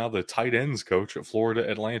he is now the tight ends coach at Florida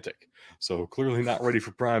Atlantic. So clearly not ready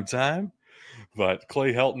for prime time. But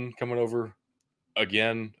Clay Helton coming over,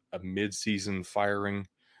 again, a mid-season firing,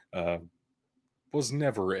 was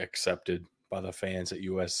never accepted by the fans at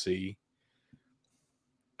USC.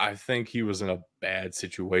 I think he was in a bad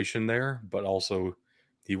situation there, but also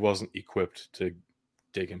he wasn't equipped to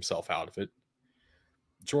dig himself out of it.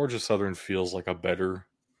 Georgia Southern feels like a better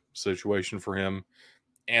situation for him,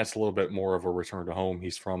 and it's a little bit more of a return to home.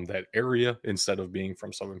 He's from that area instead of being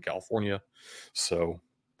from Southern California. So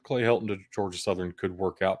Clay Helton to Georgia Southern could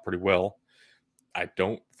work out pretty well. I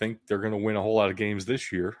don't think they're going to win a whole lot of games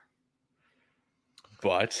this year,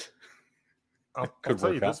 but I'll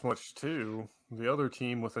tell you this much too. The other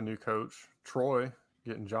team with a new coach, Troy,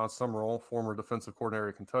 getting John Summerall, former defensive coordinator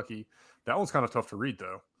at Kentucky. That one's kind of tough to read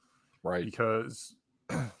though. Right. Because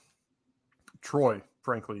Troy,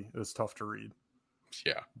 frankly, is tough to read.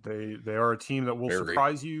 Yeah. They are a team that will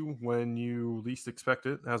surprise you when you least expect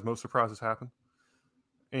it, as most surprises happen.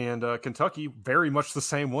 And Kentucky, very much the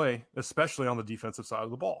same way, especially on the defensive side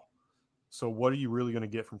of the ball. So what are you really going to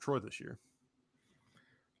get from Troy this year?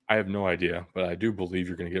 I have no idea, but I do believe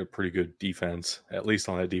you're going to get a pretty good defense, at least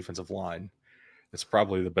on that defensive line. It's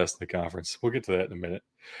probably the best in the conference. We'll get to that in a minute.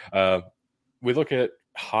 We look at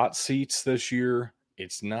hot seats this year.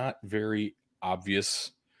 It's not very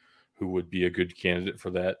obvious who would be a good candidate for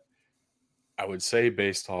that. I would say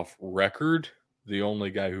based off record, the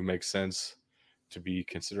only guy who makes sense to be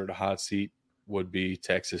considered a hot seat would be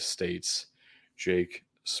Texas State's Jake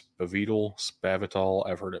Spavital.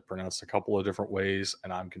 I've heard it pronounced a couple of different ways,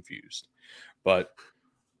 and I'm confused. But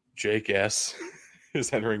Jake S.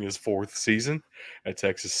 is entering his 4th season at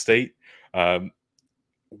Texas State.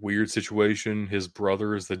 Weird situation. His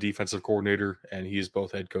brother is the defensive coordinator, and he's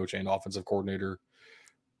both head coach and offensive coordinator.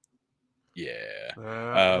 Yeah.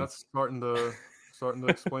 That's starting to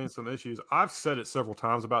explain some issues. I've said it several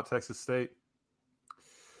times about Texas State.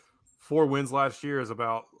 4 wins last year is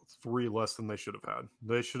about 3 less than they should have had.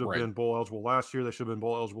 They should have been bowl eligible last year. They should have been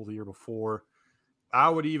bowl eligible the year before. I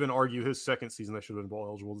would even argue his second season they should have been bowl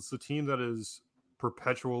eligible. It's a team that is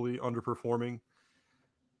perpetually underperforming.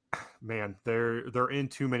 Man, they're in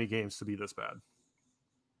too many games to be this bad.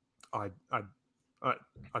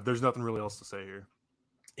 There's nothing really else to say here.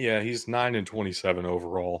 Yeah, he's 9-27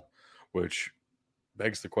 overall, which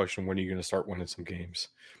begs the question: when are you going to start winning some games?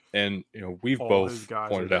 And we've both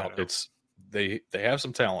pointed out it's they have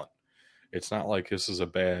some talent. It's not like this is a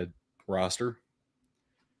bad roster.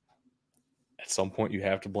 At some point, you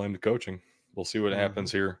have to blame the coaching. We'll see what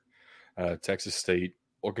happens here. Texas State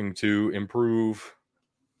looking to improve,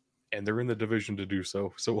 and they're in the division to do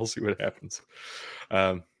so. So we'll see what happens.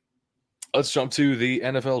 Let's jump to the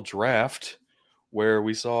NFL draft, where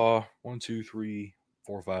we saw 1, 2, 3,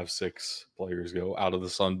 4, 5, 6 players go out of the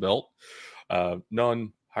Sun Belt.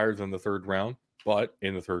 None higher than the 3rd round, but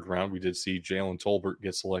in the 3rd round, we did see Jalen Tolbert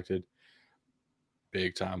get selected.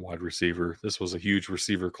 Big time wide receiver. This was a huge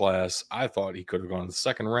receiver class. I thought he could have gone in the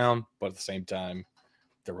 2nd round, but at the same time,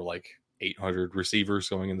 there were like 800 receivers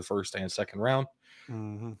going in the 1st and 2nd round.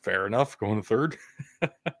 Mm-hmm. Fair enough, going to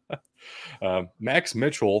 3rd. Max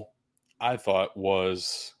Mitchell, I thought,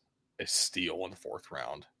 was a steal in the 4th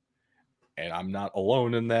round. And I'm not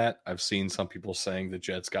alone in that. I've seen some people saying the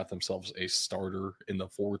Jets got themselves a starter in the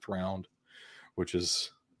 4th round, which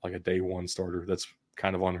is like a day 1 starter. That's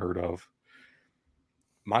kind of unheard of.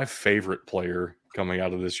 My favorite player coming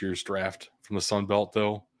out of this year's draft from the Sun Belt,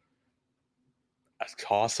 though, a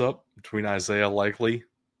toss-up between Isaiah Likely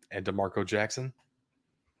and DeMarco Jackson.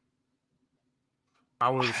 I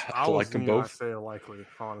was them both. Isaiah Likely,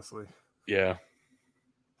 honestly. Yeah.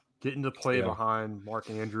 Getting to play behind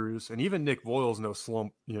Mark Andrews and even Nick Voiles, no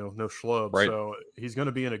slump, no schlub. Right. So he's going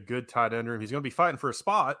to be in a good tight end room. He's going to be fighting for a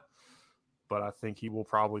spot, but I think he will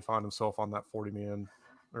probably find himself on that 40-man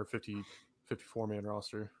or 54-man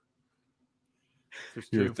roster.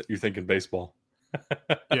 You're thinking baseball.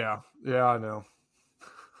 Yeah, I know.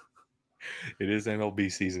 It is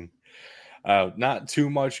MLB season. Not too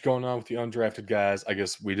much going on with the undrafted guys. I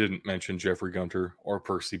guess we didn't mention Jeffrey Gunter or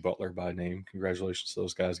Percy Butler by name. Congratulations to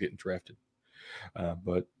those guys getting drafted.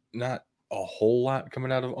 But not a whole lot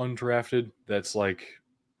coming out of undrafted that's like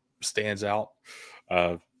stands out.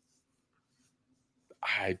 I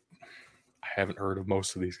haven't heard of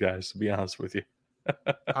most of these guys, to be honest with you.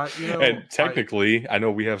 And technically, I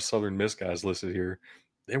know we have Southern Miss guys listed here.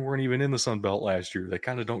 They weren't even in the Sun Belt last year. They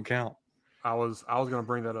kind of don't count. I was going to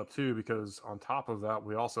bring that up too, because on top of that,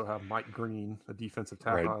 we also have Mike Green, a defensive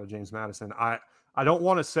tackle out of James Madison. I don't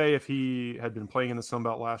want to say if he had been playing in the Sun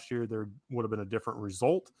Belt last year, there would have been a different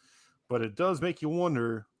result, but it does make you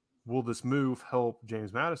wonder, will this move help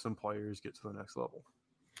James Madison players get to the next level?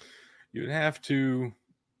 You'd have to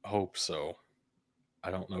hope so. I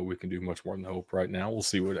don't know. We can do much more than hope right now. We'll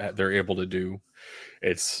see what they're able to do.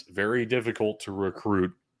 It's very difficult to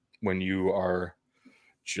recruit when you are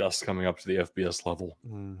just coming up to the FBS level,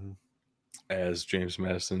 Mm-hmm. as James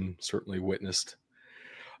Madison certainly witnessed.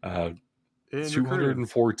 In recruiting.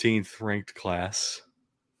 214th ranked class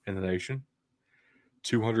in the nation,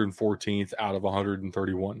 214th out of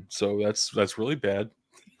 131. So that's really bad.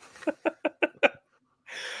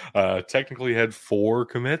 Technically had 4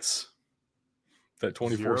 commits that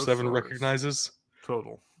 24/7 recognizes.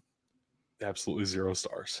 Total. Absolutely 0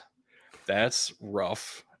 stars. That's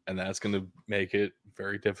rough, and that's going to make it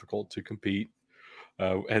very difficult to compete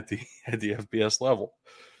at the FBS level.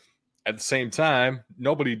 At the same time,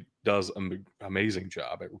 nobody does an amazing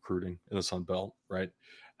job at recruiting in the Sun Belt, right?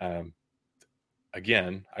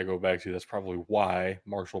 Again, I go back to that's probably why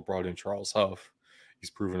Marshall brought in Charles Huff. He's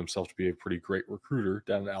proven himself to be a pretty great recruiter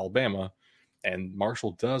down in Alabama, and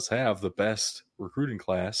Marshall does have the best recruiting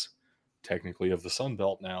class, technically, of the Sun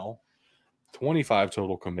Belt now. 25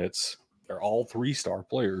 total commits. They're all 3-star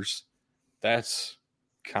players. That's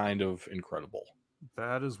kind of incredible.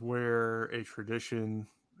 That is where a tradition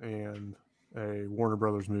and a Warner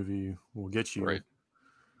Brothers movie will get you. Right.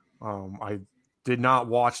 I did not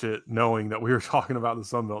watch it knowing that we were talking about the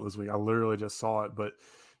Sun Belt this week. I literally just saw it, but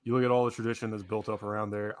you look at all the tradition that's built up around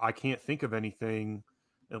there. I can't think of anything,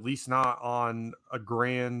 at least not on a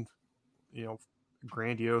grandiose,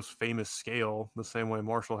 famous scale, the same way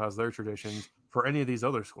Marshall has their traditions for any of these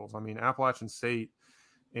other schools. I mean, Appalachian State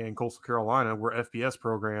and Coastal Carolina were FBS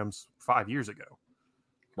programs 5 years ago.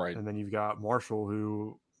 Right. And then you've got Marshall,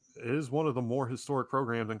 who is one of the more historic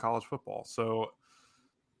programs in college football. So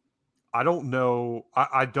I don't know.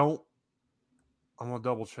 I'm going to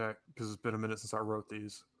double check because it's been a minute since I wrote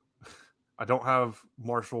these. I don't have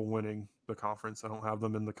Marshall winning the conference. I don't have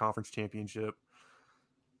them in the conference championship.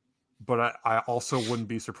 But I also wouldn't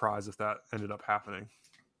be surprised if that ended up happening.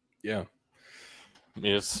 Yeah. I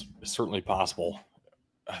mean, it's certainly possible.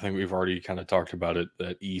 I think we've already kind of talked about it,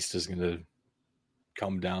 that East is going to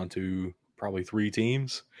come down to probably 3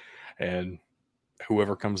 teams. And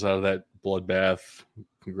whoever comes out of that bloodbath,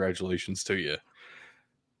 congratulations to you.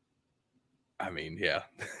 I mean, yeah,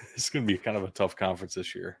 it's going to be kind of a tough conference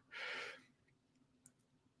this year.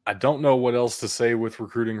 I don't know what else to say with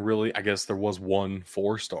recruiting, really. I guess there was one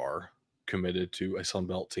 4-star committed to a Sun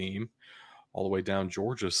Belt team all the way down.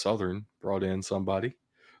 Georgia Southern brought in somebody.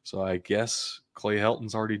 So I guess Clay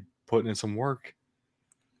Helton's already putting in some work.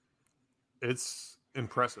 It's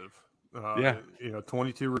impressive. Yeah.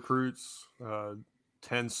 22 recruits,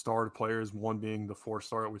 10 starred players, one being the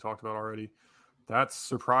 4-star that we talked about already. That's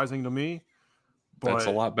surprising to me. But that's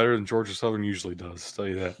a lot better than Georgia Southern usually does, tell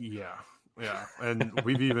you that. Yeah. And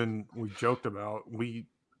we joked about, we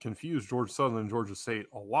confuse Georgia Southern and Georgia State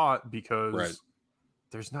a lot because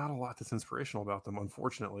there's not a lot that's inspirational about them,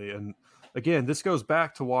 unfortunately. And again, this goes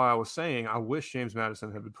back to why I was saying I wish James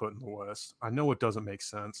Madison had been put in the West. I know it doesn't make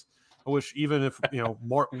sense. I wish even if,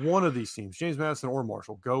 one of these teams, James Madison or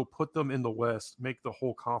Marshall, go put them in the West, make the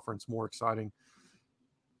whole conference more exciting.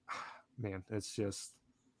 Man, it's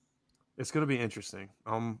going to be interesting.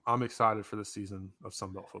 I'm excited for this season of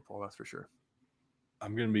Sun Belt football, that's for sure.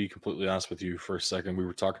 I'm going to be completely honest with you for a second. We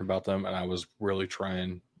were talking about them, and I was really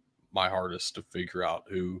trying my hardest to figure out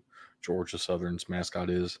who Georgia Southern's mascot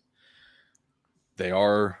is. They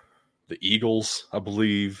are the Eagles, I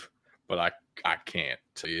believe, but I can't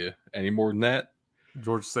tell you any more than that.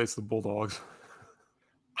 Georgia State's the Bulldogs.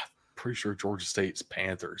 I'm pretty sure Georgia State's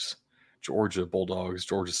Panthers. Georgia Bulldogs,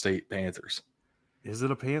 Georgia State Panthers. Is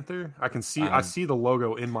it a Panther? I see the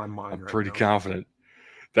logo in my mind. I'm pretty confident.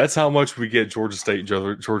 That's how much we get Georgia State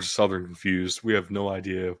and Georgia Southern confused. We have no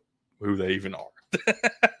idea who they even are.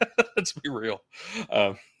 Let's be real.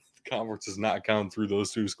 The conference has not gone through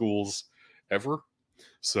those 2 schools ever.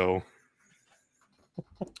 So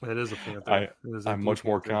it is a Panther. I'm much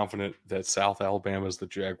more confident that South Alabama is the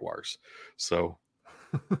Jaguars. So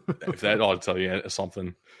if that ought to tell you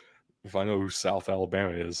something, if I know who South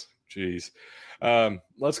Alabama is, geez.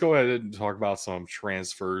 Let's go ahead and talk about some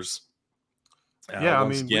transfers.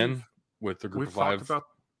 Again, with the group of 5.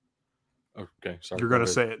 Okay, sorry. You're going to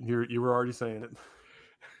say it. You were already saying it.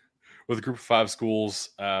 With a group of 5 schools,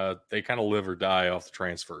 they kind of live or die off the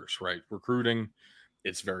transfers, right? Recruiting,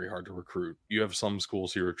 it's very hard to recruit. You have some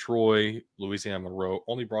schools here, Troy, Louisiana Monroe,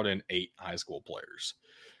 only brought in 8 high school players.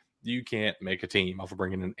 You can't make a team off of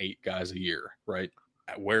bringing in 8 guys a year, right?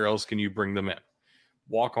 Where else can you bring them in?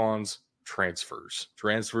 Walk-ons, transfers.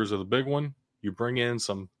 Transfers are the big one. You bring in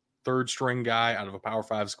some 3rd-string guy out of a Power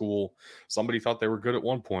 5 school. Somebody thought they were good at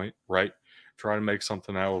one point, right? Try to make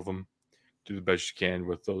something out of them. Do the best you can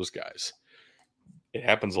with those guys. It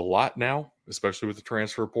happens a lot now, especially with the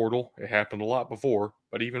transfer portal. It happened a lot before,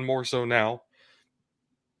 but even more so now.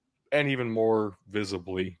 and even more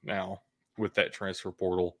visibly now with that transfer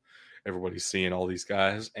portal. Everybody's seeing all these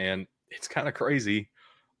guys, and it's kind of crazy.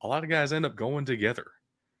 A lot of guys end up going together,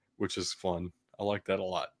 which is fun. I like that a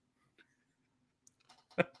lot.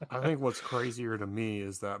 I think what's crazier to me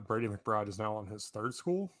is that Brady McBride is now on his third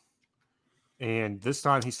school, and this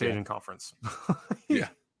time he stayed in conference. Yeah.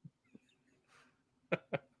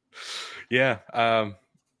 Yeah.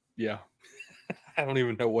 Yeah. I don't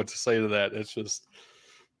even know what to say to that. It's just,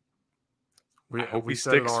 I hope he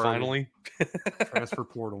sticks finally. Transfer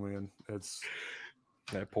portal, man.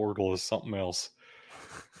 That portal is something else.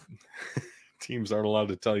 Teams aren't allowed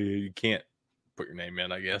to tell you can't put your name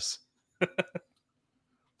in, I guess.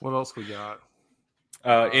 What else we got?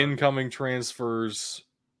 Incoming transfers.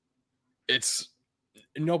 It's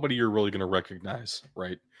nobody you're really going to recognize,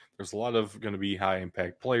 right? There's a lot of going to be high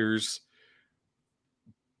impact players,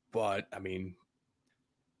 but I mean,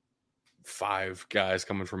 5 guys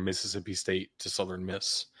coming from Mississippi State to Southern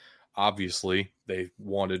Miss. Obviously, they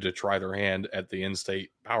wanted to try their hand at the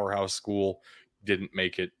in-state powerhouse school, didn't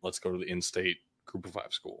make it. Let's go to the in-state group of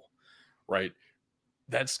 5 school, right?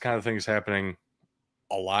 That's kind of things happening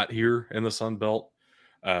a lot here in the Sun Belt.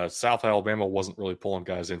 South Alabama wasn't really pulling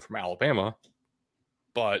guys in from Alabama,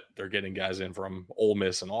 but they're getting guys in from Ole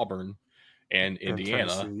Miss and Auburn and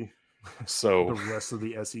Indiana. So the rest of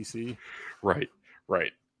the SEC. Right.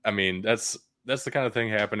 I mean, that's the kind of thing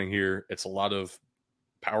happening here. It's a lot of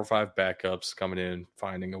Power 5 backups coming in,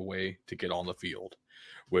 finding a way to get on the field,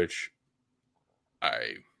 which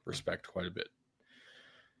I respect quite a bit.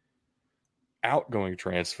 Outgoing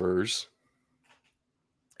transfers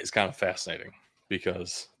is kind of fascinating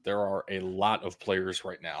because there are a lot of players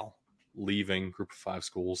right now leaving Group of 5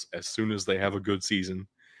 schools as soon as they have a good season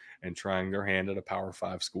and trying their hand at a Power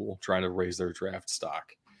 5 school, trying to raise their draft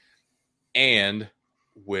stock. And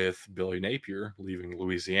with Billy Napier leaving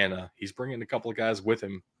Louisiana, he's bringing a couple of guys with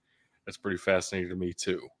him. That's pretty fascinating to me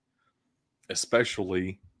too,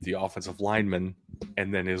 especially the offensive lineman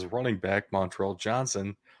and then his running back, Montrell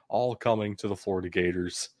Johnson, all coming to the Florida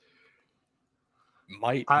Gators.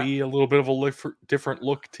 Might be a little bit of a different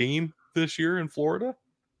look team this year in Florida.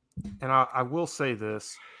 And I will say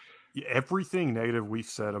this. Everything negative we've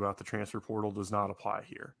said about the transfer portal does not apply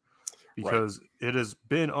here. Because it has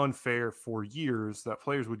been unfair for years that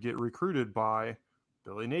players would get recruited by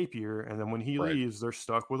Billy Napier, and then when he leaves, they're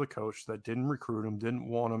stuck with a coach that didn't recruit them, didn't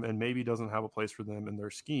want them, and maybe doesn't have a place for them in their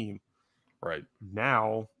scheme. Right.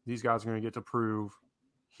 Now, these guys are going to get to prove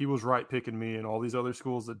he was right picking me, and all these other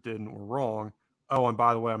schools that didn't were wrong. Oh, and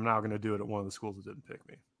by the way, I'm now going to do it at one of the schools that didn't pick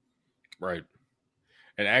me. Right.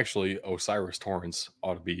 And actually, O'Cyrus Torrence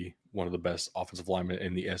ought to be one of the best offensive linemen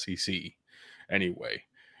in the SEC anyway.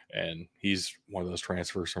 And he's one of those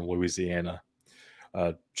transfers from Louisiana.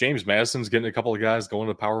 James Madison's getting a couple of guys going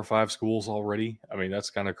to Power 5 schools already. I mean, that's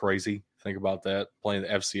kind of crazy. Think about that. Playing the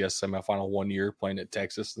FCS semifinal one year, playing at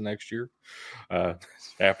Texas the next year.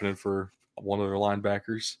 Happening for one of their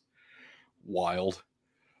linebackers. Wild.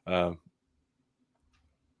 A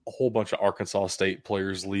whole bunch of Arkansas State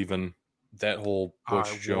players leaving. That whole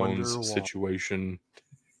Butch Jones situation.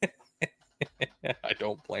 I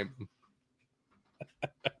don't blame him.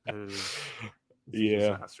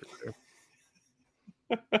 Yeah.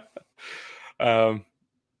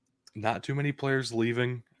 Not too many players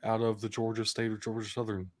leaving out of the Georgia State or Georgia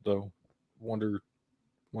Southern, though. Wonder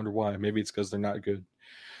why. Maybe it's because they're not good.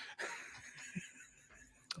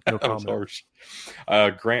 No comment.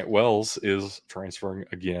 Grant Wells is transferring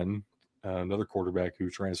again. Another quarterback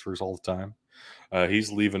who transfers all the time.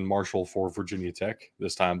 He's leaving Marshall for Virginia Tech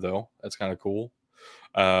this time, though. That's kind of cool.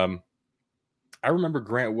 I remember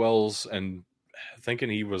Grant Wells and thinking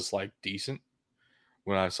he was like decent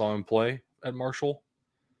when I saw him play at Marshall.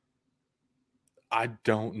 I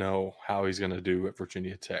don't know how he's going to do at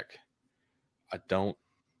Virginia Tech. I don't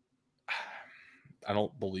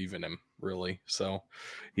believe in him, really. So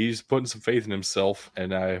he's putting some faith in himself,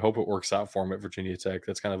 and I hope it works out for him at Virginia Tech.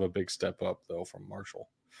 That's kind of a big step up, though, from Marshall.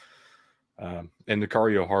 And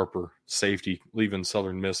Nicario Harper, safety, leaving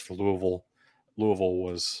Southern Miss for Louisville. Louisville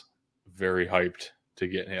was very hyped to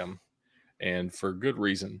get him, and for good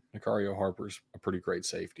reason. Nicario Harper's a pretty great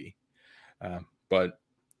safety. But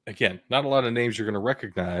again, not a lot of names you're going to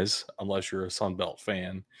recognize unless you're a Sun Belt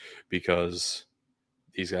fan, because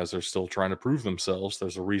these guys are still trying to prove themselves.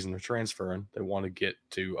 There's a reason they're transferring. They want to get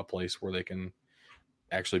to a place where they can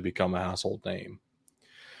actually become a household name.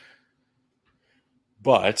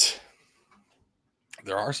 But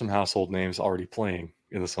there are some household names already playing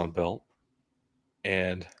in the Sun Belt,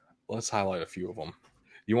 and let's highlight a few of them.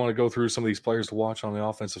 You want to go through some of these players to watch on the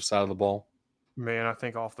offensive side of the ball? Man, I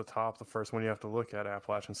think off the top, the first one you have to look at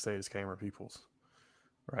Appalachian State is Cameron Peoples.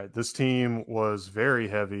 Right. This team was very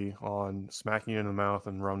heavy on smacking you in the mouth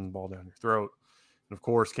and running the ball down your throat. And of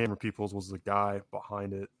course, Cameron Peoples was the guy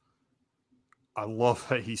behind it. I love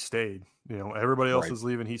that he stayed. Everybody else is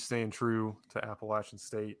leaving. He's staying true to Appalachian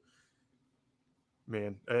State.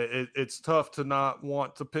 Man, it's tough to not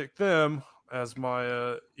want to pick them as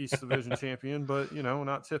my East Division champion, but,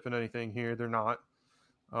 not tipping anything here. They're not.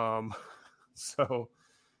 So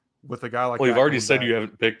with a guy like that. Well, you've already said you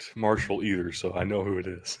haven't picked Marshall either, so I know who it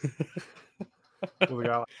is. With a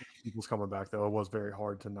guy like Peoples coming back, though, it was very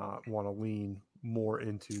hard to not want to lean more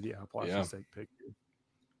into the Appalachian State pick.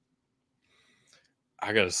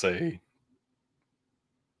 I got to say,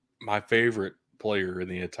 my favorite player in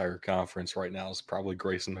the entire conference right now is probably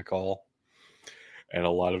Grayson McCall. And a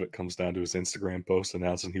lot of it comes down to his Instagram post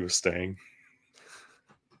announcing he was staying.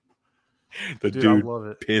 Dude, I love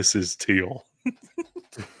it. Pisses teal.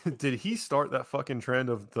 Did he start that fucking trend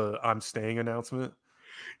of the I'm staying announcement?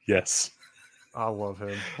 Yes. I love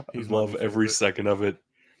him. I love every second of it.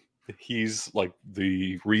 He's like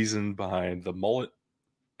the reason behind the mullet,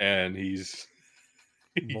 and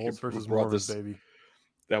Mullets versus Mormons, baby.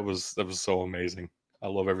 That was so amazing. I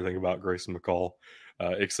love everything about Grayson McCall,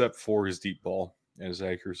 except for his deep ball and his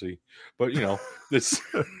accuracy. But it's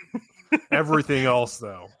everything else,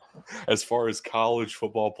 though. As far as college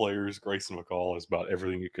football players, Grayson McCall is about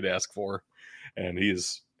everything you could ask for, and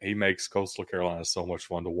he makes Coastal Carolina so much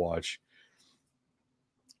fun to watch.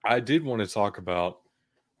 I did want to talk about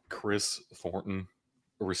Chris Thornton,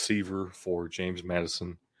 a receiver for James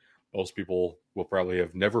Madison. Most people will probably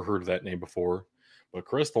have never heard of that name before, but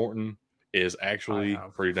Chris Thornton is actually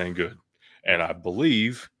pretty dang good. And I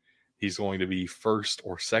believe he's going to be first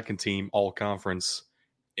or second team all-conference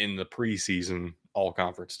in the preseason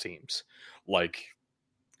all-conference teams. Like,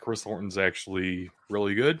 Chris Thornton's actually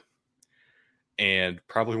really good and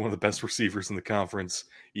probably one of the best receivers in the conference,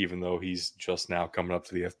 even though he's just now coming up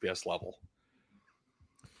to the FBS level.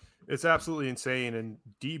 It's absolutely insane, and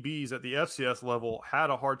DBs at the FCS level had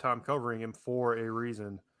a hard time covering him for a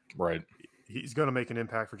reason. Right. He's going to make an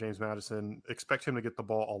impact for James Madison. Expect him to get the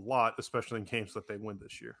ball a lot, especially in games that they win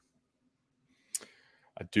this year.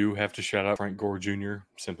 I do have to shout out Frank Gore Jr.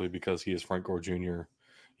 simply because he is Frank Gore Jr.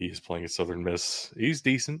 He is playing at Southern Miss. He's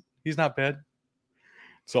decent. He's not bad.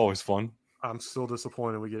 It's always fun. I'm still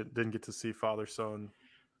disappointed we didn't get to see father-son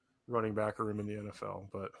running back room in the NFL,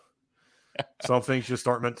 but some things just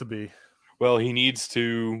aren't meant to be. Well, he needs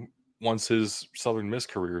to, once his Southern Miss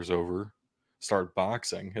career is over, start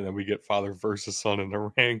boxing, and then we get father versus son in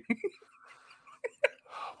the ring.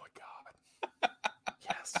 Oh, my God.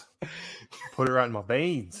 Yes. Put it right in my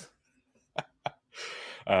veins.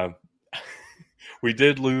 We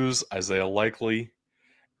did lose Isaiah Likely,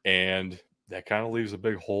 and that kind of leaves a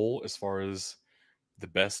big hole as far as the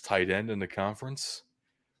best tight end in the conference.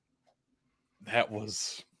 That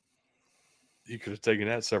was... You could have taken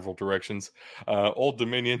that several directions. Old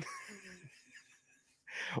Dominion.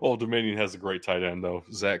 Old Dominion has a great tight end, though.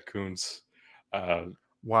 Zach Kuntz.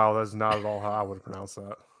 Wow, that's not at all how I would have pronounced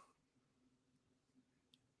that.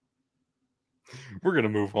 We're gonna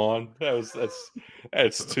move on.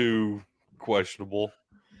 That's too questionable.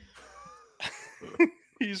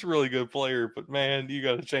 He's a really good player, but man, you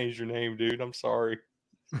got to change your name, dude. I'm sorry.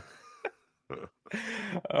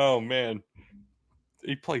 Oh man.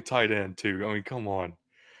 He played tight end too. I mean, come on.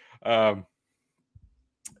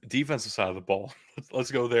 Defensive side of the ball. Let's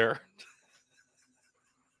go there.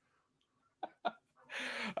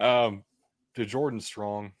 To Jordan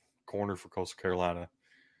Strong, corner for Coastal Carolina.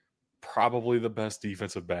 Probably the best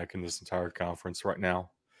defensive back in this entire conference right now.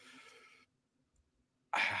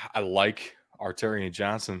 I like Artarian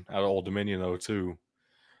Johnson out of Old Dominion, though, too.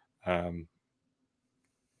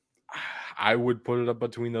 I would put it up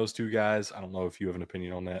between those two guys. I don't know if you have an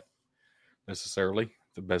opinion on that necessarily.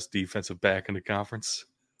 The best defensive back in the conference.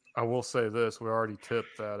 I will say this. We already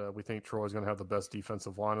tipped that we think Troy's going to have the best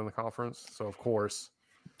defensive line in the conference. So, of course,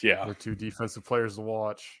 the two defensive players to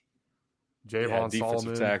watch. Javon defensive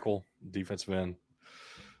Solomon. Tackle, defensive end.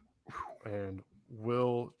 And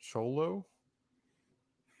Will Cholo.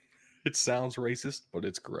 It sounds racist, but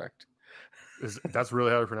it's correct. That's really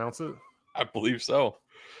how to pronounce it? I believe so.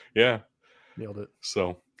 Yeah. Nailed it.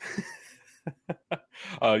 So,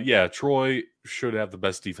 Troy should have the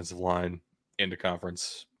best defensive line in the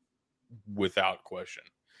conference without question.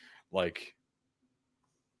 Like,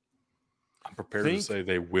 I'm prepared to say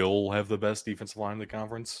they will have the best defensive line in the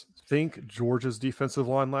conference. Think Georgia's defensive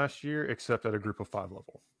line last year, except at a group of 5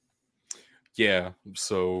 level. Yeah,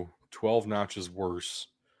 so 12 notches worse,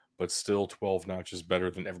 but still 12 notches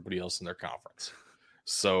better than everybody else in their conference.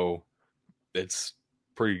 So it's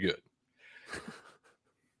pretty good.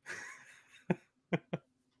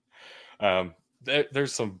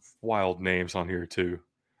 There's some wild names on here too,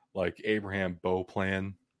 like Abraham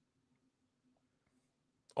Beauplan.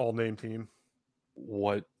 All name team.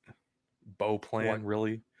 What Beauplan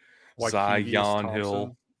really? Wykevius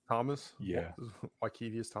Hill. Thomas? Yeah.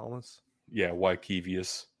 Wykevius Thomas? Yeah,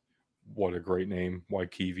 Wykevius. What a great name,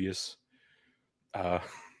 Wykevius.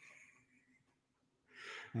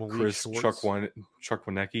 Chris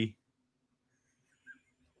Chukwuneke.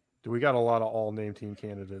 Do we got a lot of all name team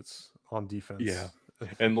candidates on defense? Yeah.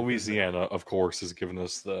 And Louisiana, of course, has given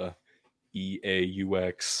us the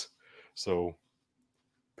EAUX. So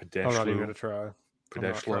I'm not even gonna try.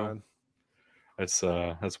 Pedeshlo.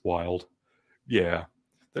 That's wild. Yeah.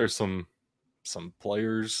 There's some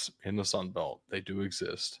players in the Sun Belt. They do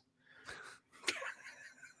exist.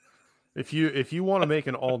 If you want to make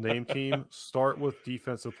an all name team, start with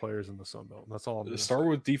defensive players in the Sun Belt. That's all. Start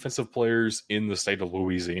with defensive players in the state of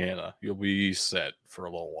Louisiana. You'll be set for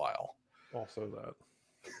a little while. Also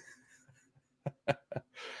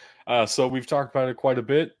that. So we've talked about it quite a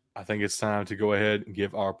bit. I think it's time to go ahead and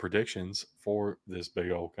give our predictions for this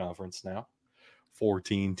big old conference now.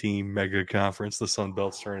 14-team mega conference the Sun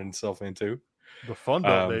Belt's turning itself into. The Fun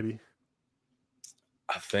Belt, baby.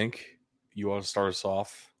 I think you ought to start us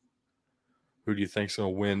off. Who do you think's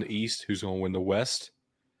going to win the East? Who's going to win the West?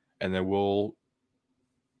 And then we'll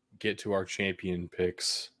get to our champion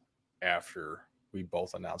picks after we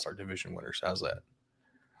both announce our division winners. How's that?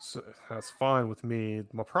 So that's fine with me.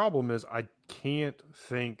 My problem is I can't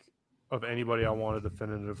think of anybody I want to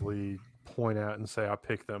definitively point at and say I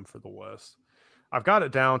picked them for the West. I've got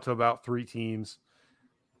it down to about 3 teams.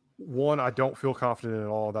 One I don't feel confident in at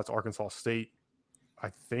all. That's Arkansas State. I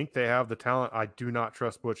think they have the talent. I do not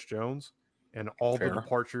trust Butch Jones. And all the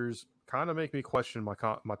departures kind of make me question my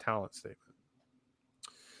talent statement.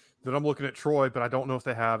 Then I'm looking at Troy, but I don't know if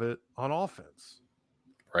they have it on offense.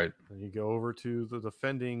 Right. And you go over to the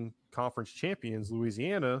defending conference champions,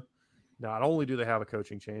 Louisiana. Not only do they have a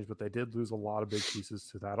coaching change, but they did lose a lot of big pieces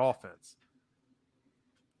to that offense.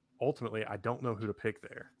 Ultimately, I don't know who to pick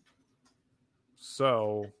there.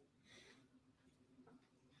 So,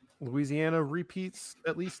 Louisiana repeats,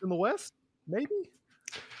 at least in the West, maybe?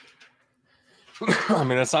 I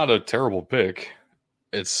mean, that's not a terrible pick.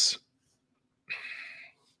 It's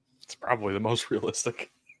probably the most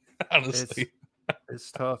realistic, honestly.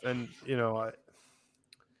 It's tough. And,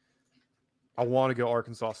 I want to go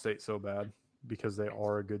Arkansas State so bad because they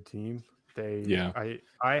are a good team. I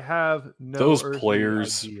have no those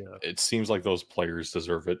players idea. It seems like those players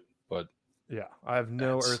deserve it, but yeah, I have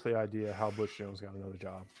no earthly idea how Butch Jones got another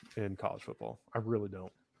job in college football. I really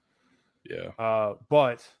don't. Yeah.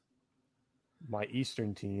 But my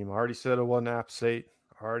Eastern team, I already said it wasn't App State.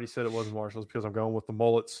 I already said it wasn't Marshall's because I'm going with the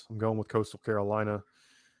Mullets. I'm going with Coastal Carolina.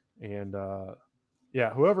 And,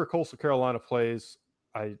 whoever Coastal Carolina plays,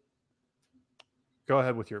 go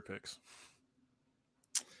ahead with your picks.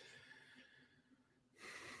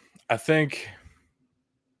 I think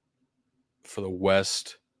for the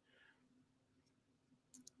West,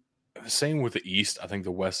 same with the East. I think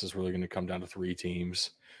the West is really going to come down to 3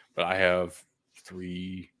 teams, but I have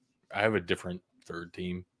a different third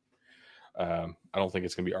team. I don't think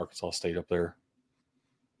it's going to be Arkansas State up there.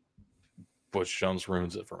 Butch Jones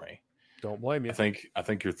ruins it for me. Don't blame you. I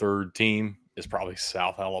think your third team is probably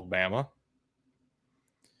South Alabama.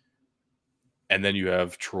 And then you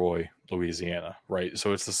have Troy, Louisiana, right?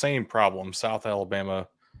 So it's the same problem. South Alabama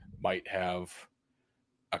might have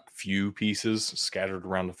a few pieces scattered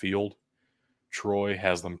around the field. Troy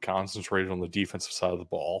has them concentrated on the defensive side of the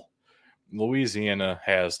ball. Louisiana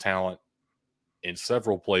has talent in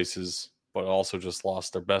several places, but also just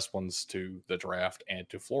lost their best ones to the draft and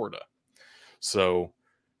to Florida. So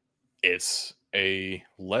it's a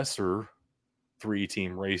lesser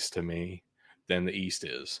 3-team race to me than the East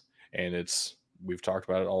is. And we've talked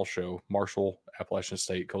about it all show. Marshall, Appalachian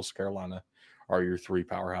State, Coastal Carolina are your 3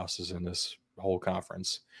 powerhouses in this whole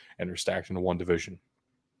conference, and they're stacked into one division.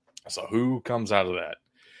 So who comes out of that?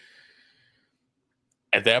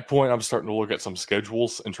 At that point, I'm starting to look at some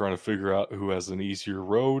schedules and trying to figure out who has an easier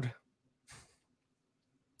road.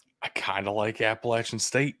 I kind of like Appalachian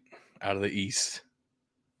State out of the East.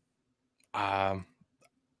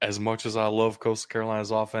 As much as I love Coastal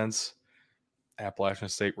Carolina's offense, Appalachian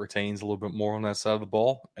State retains a little bit more on that side of the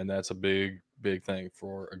ball, and that's a big, big thing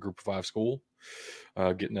for a Group of 5 school.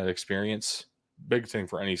 Getting that experience, big thing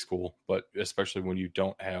for any school, but especially when you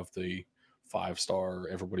don't have the 5-star.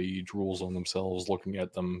 Everybody drools on themselves looking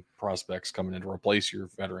at them prospects coming in to replace your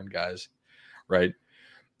veteran guys, right?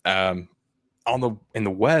 In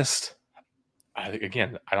the West, I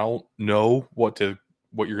don't know what you're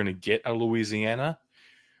going to get out of Louisiana.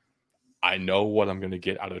 I know what I'm going to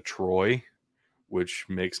get out of Troy, which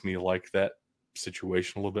makes me like that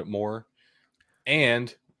situation a little bit more.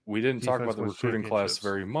 And we didn't talk about the recruiting class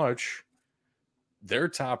very much. Their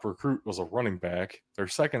top recruit was a running back. Their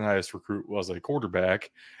second highest recruit was a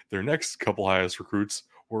quarterback. Their next couple highest recruits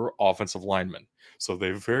were offensive linemen. So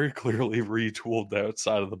they very clearly retooled that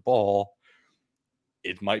side of the ball.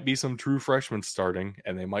 It might be some true freshmen starting,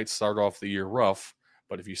 and they might start off the year rough.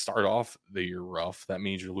 But if you start off the year rough, that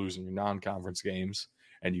means you're losing your non-conference games,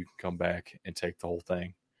 and you can come back and take the whole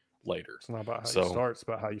thing later. It's not about how you start, it's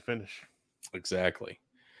about how you finish. Exactly.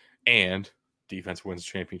 And defense wins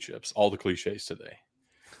championships. All the cliches today.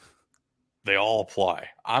 They all apply.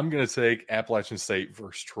 I'm going to take Appalachian State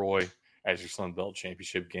versus Troy as your Sun Belt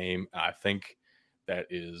championship game. I think that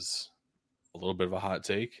is a little bit of a hot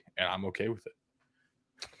take, and I'm okay with it.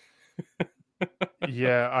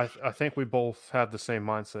 Yeah, I think we both have the same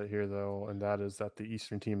mindset here, though, and that is that the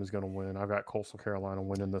Eastern team is going to win. I've got Coastal Carolina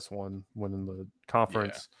winning this one, winning the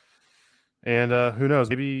conference. Yeah. And who knows?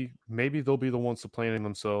 Maybe they'll be the ones supplanting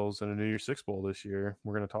themselves in a New Year's Six Bowl this year.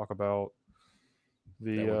 We're going to talk about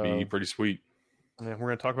that would be pretty sweet. And we're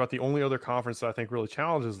going to talk about the only other conference that I think really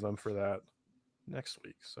challenges them for that next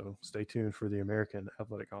week. So stay tuned for the American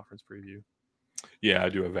Athletic Conference preview. Yeah, I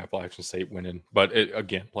do have Appalachian State winning. But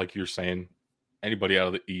again, like you're saying, anybody out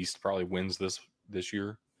of the East probably wins this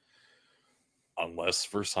year. Unless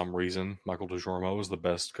for some reason Michael DeJormo is the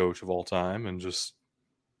best coach of all time and just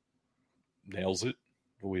nails it.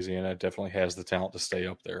 Louisiana definitely has the talent to stay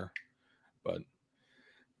up there. But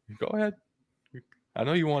go ahead. I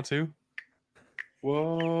know you want to.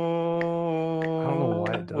 Whoa. I don't know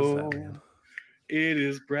why it does that, man. It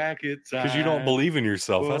is bracket time. Because you don't believe in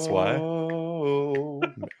yourself. Whoa. That's why.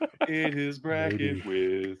 It is bracket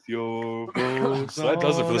with your votes. So that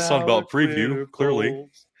does it for the Sun Belt preview, clearly.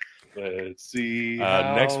 Let's see.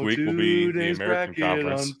 Next week will be the American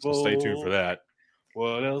Conference, so stay tuned for that.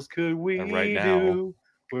 What else could we do?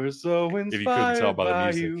 We're so inspired, if you couldn't tell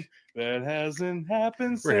by the music, that hasn't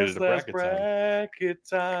happened since last bracket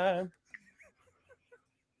time.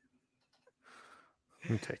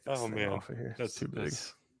 Let me take this thing off of here. That's too big.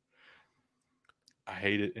 I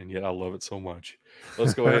hate it, and yet I love it so much.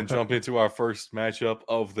 Let's go ahead and jump into our first matchup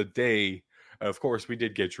of the day. Of course, we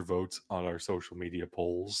did get your votes on our social media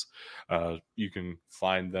polls. You can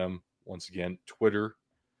find them, once again, Twitter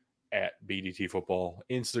at BDT Football,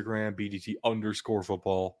 Instagram,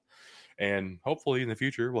 BDT_football. And hopefully in the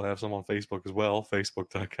future, we'll have some on Facebook as well,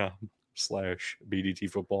 facebook.com/BDT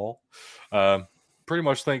Football. Pretty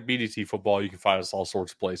much think BDT Football. You can find us all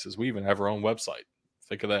sorts of places. We even have our own website.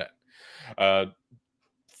 Think of that.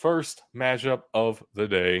 First matchup of the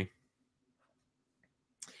day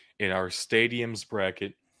in our stadiums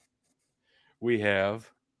bracket, we have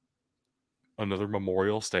another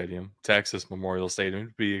Memorial Stadium, Texas Memorial Stadium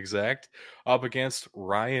to be exact, up against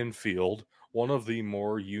Ryan Field, one of the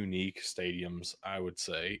more unique stadiums, I would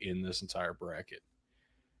say, in this entire bracket.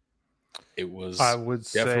 It was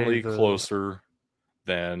definitely closer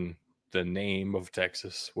than the name of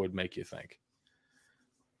Texas would make you think.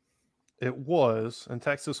 It was, and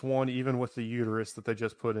Texas won even with the uterus that they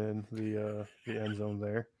just put in the end zone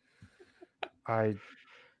there. I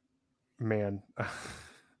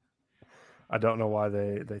don't know why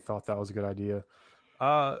they thought that was a good idea.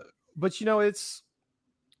 But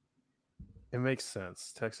it makes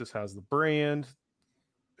sense. Texas has the brand.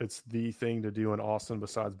 It's the thing to do in Austin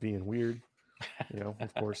besides being weird.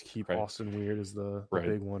 Of course, keep right. Austin weird is the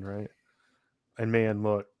big one, right? And man,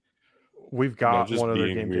 look, we've got just one of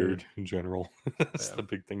their game weird in general. That's the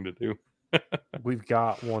big thing to do. We've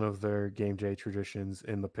got one of their game day traditions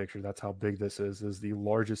in the picture. That's how big this is the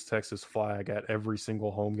largest Texas flag at every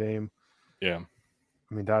single home game. Yeah.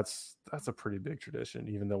 I mean, that's a pretty big tradition,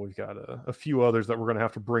 even though we've got a few others that we're going to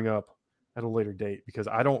have to bring up at a later date because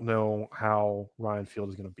I don't know how Ryan Field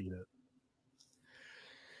is going to beat it.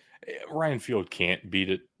 Ryan Field can't beat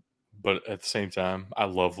it, but at the same time, I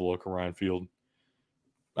love the look of Ryan Field.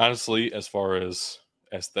 Honestly, as far as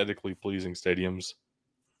aesthetically pleasing stadiums,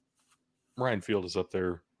 Ryan Field is up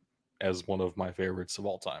there as one of my favorites of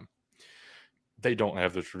all time. They don't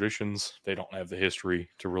have the traditions. They don't have the history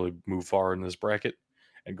to really move far in this bracket.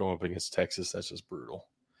 And going up against Texas, that's just brutal.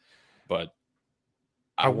 But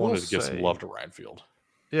I wanted to give some love to Ryan Field.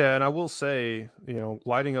 Yeah, and I will say,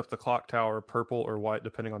 lighting up the clock tower purple or white,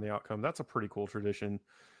 depending on the outcome, that's a pretty cool tradition.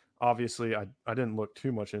 Obviously, I didn't look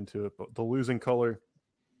too much into it, but the losing color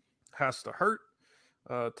has to hurt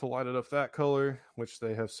to light it up that color, which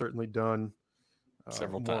they have certainly done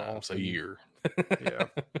several more times a often. year. Yeah,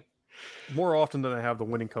 more often than they have the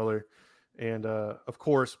winning color. And of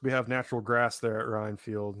course, we have natural grass there at Ryan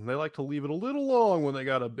Field, and they like to leave it a little long when they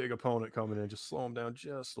got a big opponent coming in, just slow them down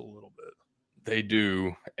just a little bit. They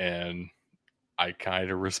do, and I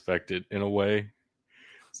kind of respect it in a way.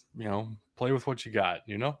 Play with what you got,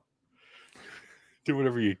 do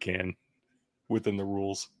whatever you can within the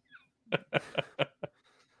rules.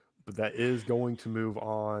 But that is going to move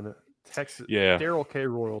on. Texas, Yeah. Darrell K.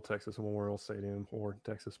 Royal Texas Memorial Stadium, or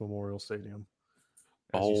Texas Memorial Stadium,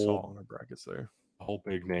 as you saw on our brackets there. A whole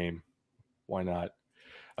big name. Why not?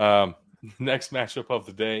 Next matchup of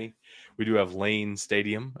the day, we do have Lane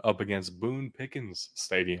Stadium up against Boone Pickens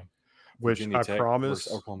Stadium, which Virginia I Tech promise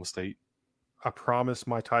versus Oklahoma State. I promise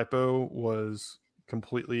my typo was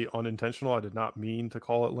completely unintentional. I did not mean to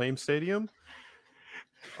call it Lame Stadium.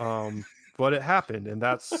 But it happened, and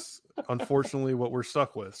that's unfortunately what we're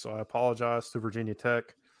stuck with. So I apologize to Virginia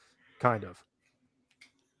Tech. Kind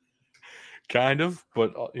of,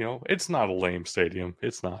 but it's not a lame stadium.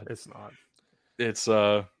 It's not. It's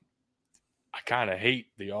I kind of hate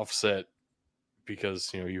the offset because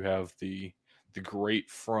you have the great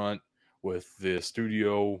front with the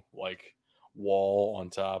studio like wall on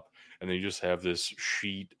top, and then you just have this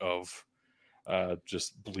sheet of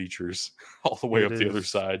just bleachers all the way up the other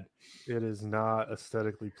side. It is not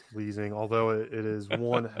aesthetically pleasing, although it is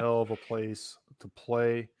one hell of a place to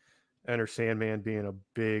play. Enter Sandman being a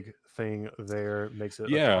big thing there makes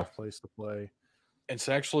it a tough place to play. It's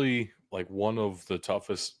actually like one of the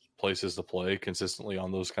toughest places to play consistently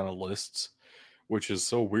on those kind of lists, which is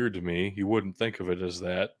so weird to me. You wouldn't think of it as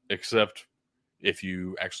that, except if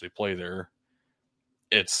you actually play there.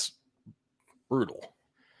 It's brutal.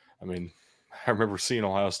 I mean, I remember seeing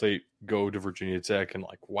Ohio State go to Virginia Tech and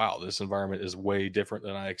like, wow, this environment is way different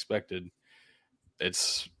than I expected.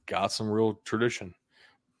 It's got some real tradition.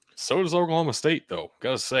 So does Oklahoma State, though,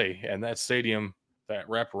 gotta say. And that stadium, that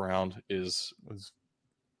wraparound it's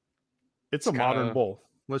a modern bowl.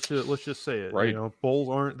 Let's just say it. Right. Bowls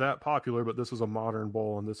aren't that popular, but this is a modern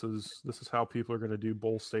bowl, and this is how people are going to do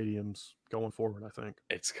bowl stadiums going forward, I think.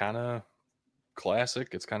 It's kind of classic.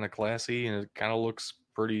 It's kind of classy, and it kind of looks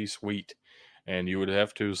pretty sweet. And you would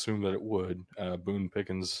have to assume that it would. Boone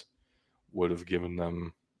Pickens would have given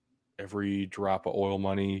them every drop of oil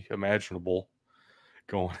money imaginable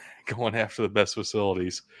going after the best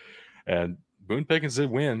facilities. And Boone Pickens did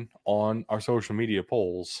win on our social media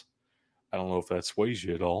polls. I don't know if that sways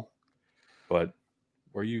you at all, but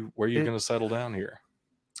where are you going to settle down here?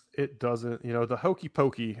 It doesn't. The hokey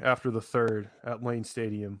pokey after the third at Lane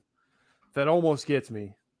Stadium, that almost gets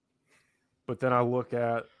me. But then I look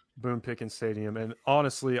at Boone Pickens Stadium, and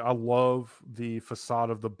honestly, I love the facade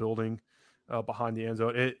of the building behind the end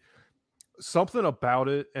zone. Something about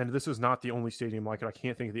it, and this is not the only stadium like it. I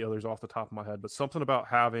can't think of the others off the top of my head, but something about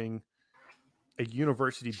having a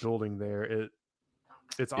university building there.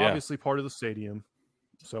 It's obviously part of the stadium,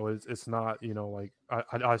 so it's not like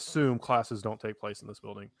I assume classes don't take place in this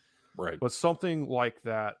building, right? But something like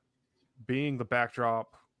that being the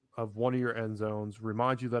backdrop of one of your end zones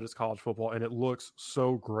reminds you that it's college football, and it looks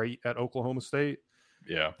so great at Oklahoma State.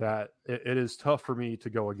 Yeah, that it is tough for me to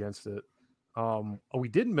go against it. We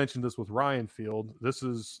didn't mention this with Ryan Field. This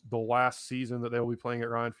is the last season that they'll be playing at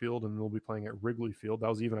Ryan Field, and they'll be playing at Wrigley Field. That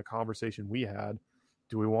was even a conversation we had.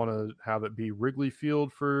 Do we want to have it be Wrigley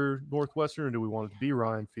Field for Northwestern, or do we want it to be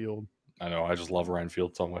Ryan Field? I know. I just love Ryan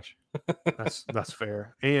Field so much. That's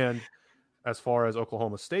fair. And as far as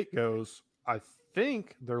Oklahoma State goes, I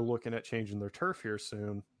think they're looking at changing their turf here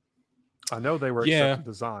soon. I know they were accepting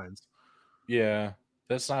designs. Yeah.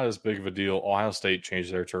 That's not as big of a deal. Ohio State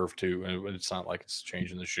changed their turf too, and it's not like it's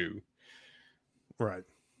changing the shoe. Right.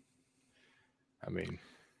 I mean,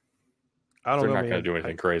 I don't know. They're not going to do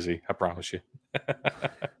anything crazy. I promise you.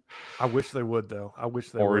 I wish they would, though. I wish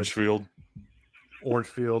they Orange would. Orange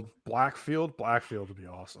Field. Blackfield would be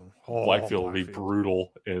awesome. Blackfield would be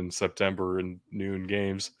brutal in September and noon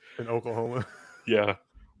games. In Oklahoma. Yeah.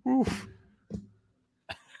 Oof.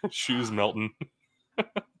 Shoes melting.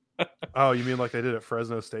 Oh, you mean like they did at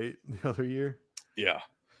Fresno State the other year? Yeah.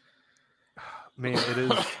 Man,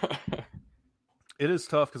 it is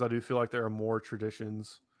tough because I do feel like there are more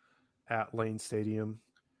traditions at Lane Stadium,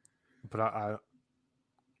 but I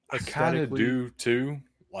kind of do too.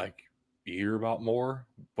 Like, you hear about more,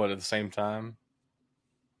 but at the same time,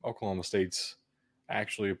 Oklahoma State's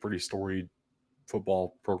actually a pretty storied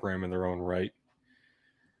football program in their own right.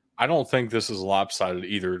 I don't think this is lopsided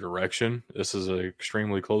either direction. This is an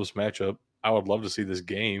extremely close matchup. I would love to see this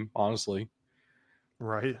game, honestly,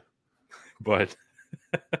 Right. but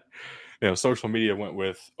social media went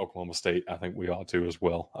with Oklahoma State. I think we ought to as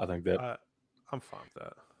well. I think that I'm fine with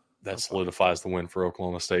that. that solidifies the win for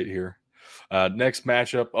Oklahoma State here. Next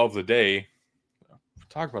matchup of the day.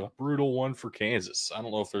 Talk about a brutal one for Kansas. I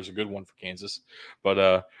don't know if there's a good one for Kansas,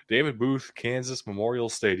 but David Booth, Kansas Memorial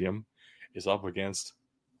Stadium is up against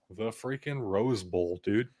the freaking Rose Bowl,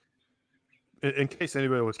 dude. In case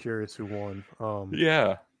anybody was curious who won.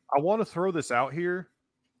 Yeah. I want to throw this out here.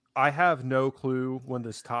 I have no clue when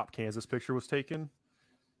this top Kansas picture was taken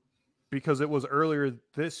because it was earlier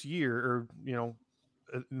this year or,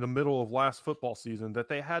 in the middle of last football season that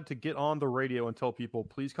they had to get on the radio and tell people,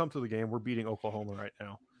 please come to the game. We're beating Oklahoma right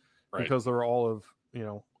now because there are all of,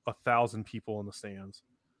 1,000 people in the stands.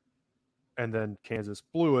 And then Kansas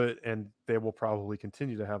blew it, and they will probably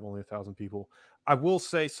continue to have only 1,000 people. I will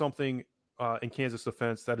say something in Kansas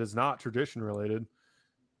defense that is not tradition related,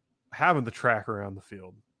 having the track around the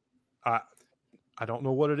field. I don't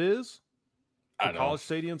know what it is. For college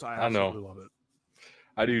stadiums, I absolutely love it.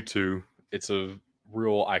 I do too. It's a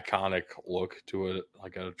real iconic look to it,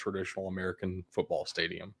 like a traditional American football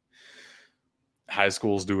stadium. High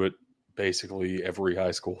schools do it. Basically, every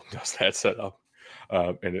high school does that setup.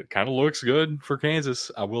 And it kind of looks good for Kansas,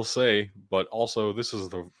 I will say. But also, this is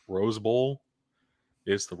the Rose Bowl.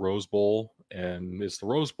 It's the Rose Bowl, and it's the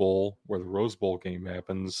Rose Bowl where the Rose Bowl game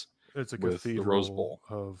happens. It's a with cathedral the Rose Bowl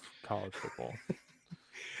of college football.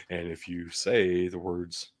 And if you say the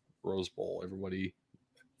words Rose Bowl, everybody,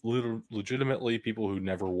 legitimately, people who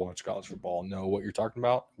never watch college football know what you're talking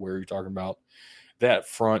about, where you're talking about. That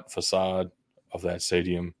front facade of that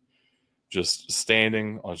stadium, just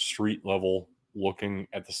standing on street level, looking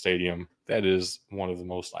at the stadium, that is one of the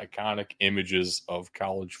most iconic images of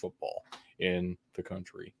college football in the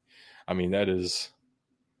country. I mean, that's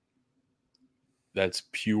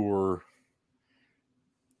pure.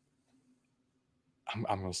 I'm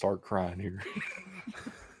going to start crying here.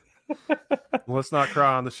 Let's not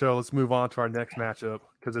cry on the show. Let's move on to our next matchup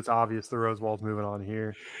because it's obvious the Rose Bowl's moving on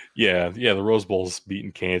here. Yeah, the Rose Bowl's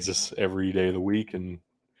beating Kansas every day of the week and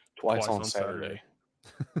twice on Saturday.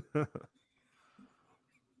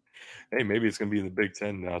 Hey, maybe it's going to be in the Big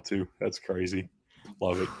Ten now, too. That's crazy.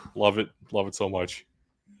 Love it. Love it. Love it so much.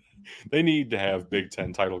 They need to have Big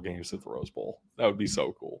Ten title games at the Rose Bowl. That would be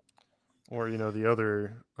so cool. Or, the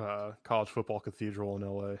other college football cathedral in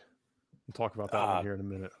LA. We'll talk about that one here in a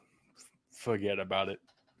minute. Forget about it.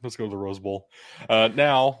 Let's go to the Rose Bowl.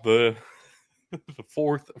 Now, the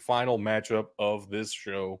fourth final matchup of this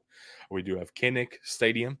show, we do have Kinnick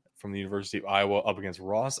Stadium from the University of Iowa up against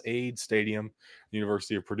Ross-Ade Stadium,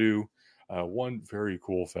 University of Purdue. One very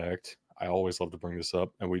cool fact, I always love to bring this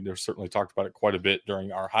up, and we certainly talked about it quite a bit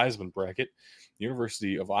during our Heisman bracket. The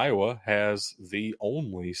University of Iowa has the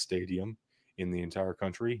only stadium in the entire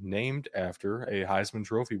country named after a Heisman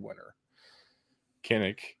Trophy winner.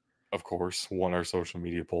 Kinnick, of course, won our social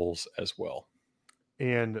media polls as well.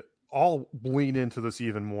 And I'll lean into this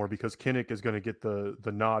even more because Kinnick is going to get the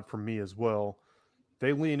nod from me as well.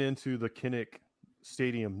 They lean into the Kinnick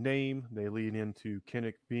Stadium name. They lean into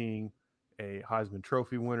Kinnick being a Heisman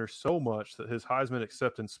Trophy winner so much that his Heisman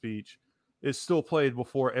acceptance speech is still played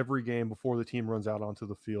before every game before the team runs out onto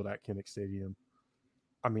the field at Kinnick Stadium.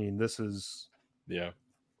 I mean, this was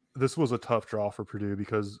a tough draw for Purdue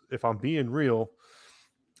because if I'm being real,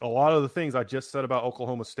 a lot of the things I just said about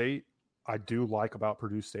Oklahoma State, I do like about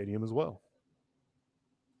Purdue Stadium as well.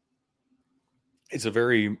 It's a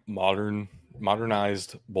very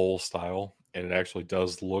modernized bowl style, and it actually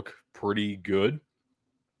does look pretty good.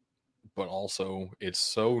 But also, it's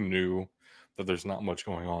so new that there's not much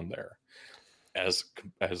going on there, as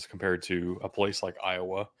compared to a place like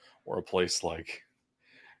Iowa or a place like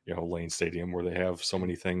Lane Stadium, where they have so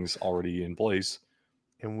many things already in place.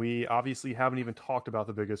 And we obviously haven't even talked about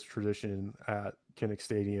the biggest tradition at Kinnick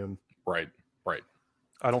Stadium. Right.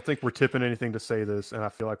 I don't think we're tipping anything to say this, and I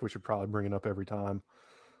feel like we should probably bring it up every time.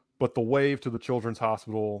 But the wave to the Children's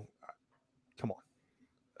Hospital, come on.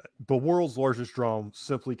 The world's largest drum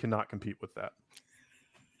simply cannot compete with that.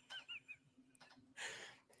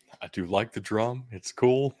 I do like the drum. It's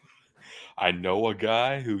cool. I know a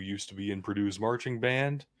guy who used to be in Purdue's marching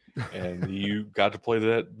band, and you got to play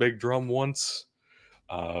that big drum once.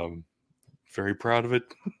 Very proud of it.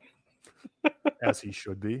 As he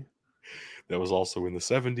should be. That was also in the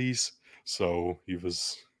 70s. So he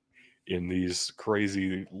was in these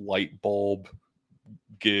crazy light bulb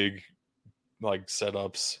gig like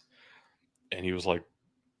setups. And he was like,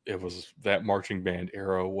 that marching band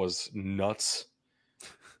era was nuts.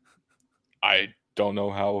 I don't know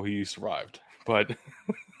how he survived, but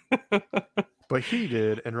But he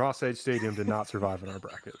did, and Ross-Age Stadium did not survive in our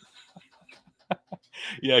bracket.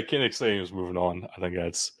 yeah, Kinnick Stadium's moving on. I think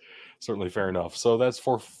that's certainly fair enough. So that's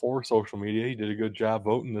for social media. You did a good job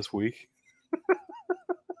voting this week.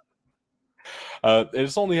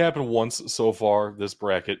 It's only happened once so far, this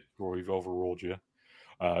bracket, where we've overruled you.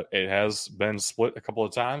 It has been split a couple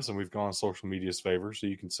of times, and we've gone in social media's favor. So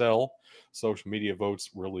you can tell social media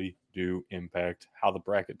votes really do impact how the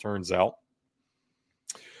bracket turns out.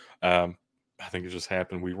 I think it just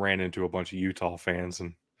happened. We ran into a bunch of Utah fans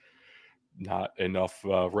and not enough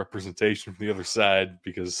representation from the other side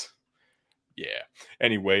because, yeah.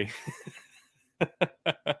 Anyway,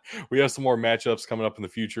 we have some more matchups coming up in the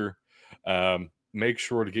future. Make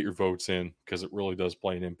sure to get your votes in because it really does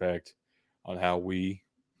play an impact on how we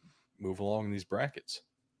move along in these brackets.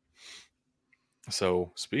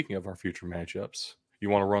 So, speaking of our future matchups,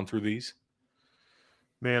 you want to run through these?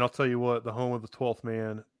 Man, I'll tell you what, the home of the 12th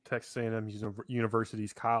man, Texas A&M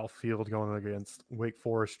University's Kyle Field going against Wake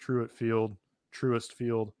Forest Truist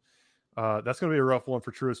Field. That's going to be a rough one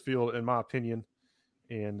for Truist Field, in my opinion.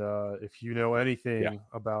 And if you know anything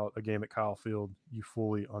about a game at Kyle Field, you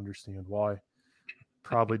fully understand why.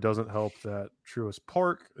 Probably doesn't help that Truist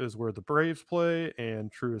Park is where the Braves play,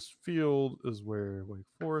 and Truist Field is where Wake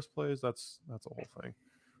Forest plays. That's a whole thing.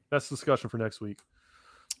 That's discussion for next week.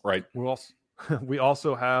 Right. We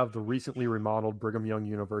also have the recently remodeled Brigham Young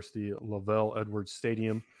University Lavelle Edwards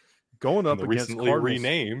Stadium going up against recently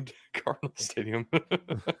renamed Cardinal Stadium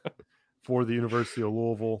for the University of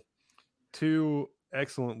Louisville. Two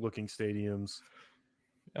excellent looking stadiums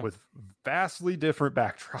with vastly different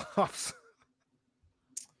backdrops.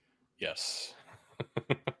 Yes.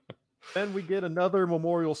 Then we get another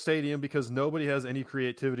Memorial Stadium because nobody has any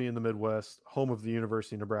creativity in the Midwest, home of the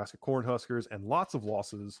University of Nebraska Cornhuskers, and lots of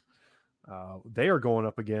losses. They are going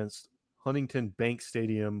up against Huntington Bank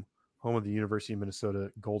Stadium, home of the University of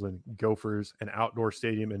Minnesota Golden Gophers, an outdoor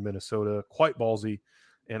stadium in Minnesota, quite ballsy,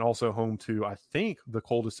 and also home to, I think, the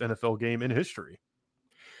coldest NFL game in history.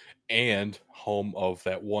 And home of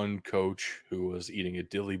that one coach who was eating a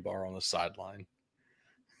dilly bar on the sideline.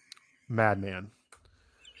 Madman.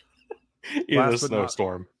 In a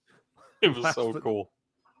snowstorm. It was so cool.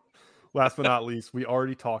 Last but not least, we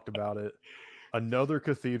already talked about it. Another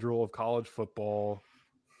cathedral of college football,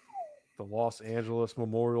 the Los Angeles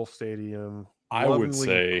Memorial Stadium. I would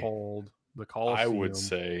say called the Coliseum. I would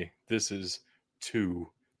say this is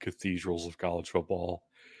two cathedrals of college football.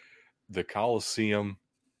 The Coliseum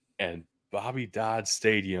and Bobby Dodd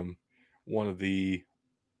Stadium, one of the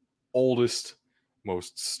oldest,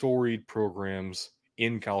 most storied programs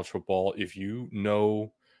in college football. If you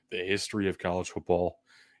know the history of college football,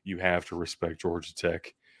 you have to respect Georgia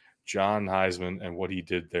Tech. John Heisman and what he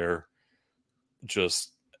did there,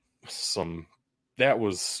 that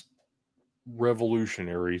was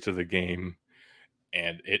revolutionary to the game.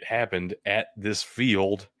 And it happened at this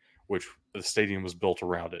field, which the stadium was built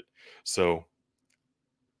around it. So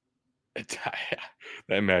that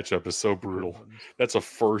matchup is so brutal. That's a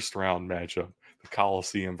first round matchup. The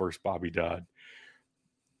Coliseum versus Bobby Dodd.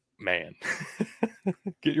 Man,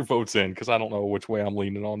 get your votes in because I don't know which way I'm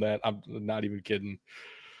leaning on that. I'm not even kidding.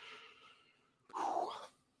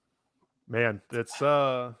 Man, it's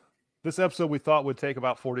this episode we thought would take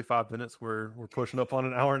about 45 minutes. We're pushing up on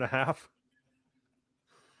an hour and a half.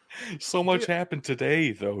 So much happened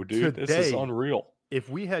today, though, dude. This is unreal. If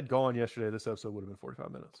we had gone yesterday, this episode would have been 45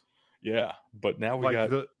 minutes. Yeah, but now we got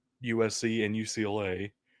USC and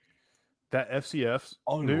UCLA. That FCF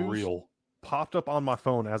news popped up on my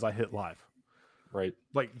phone as I hit live. Right.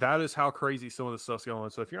 Like, that is how crazy some of this stuff's going.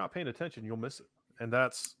 So if you're not paying attention, you'll miss it. And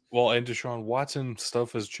that's... Well, and Deshaun Watson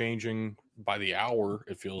stuff is changing by the hour,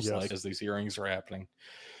 it feels like, as these hearings are happening.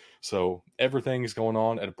 So everything is going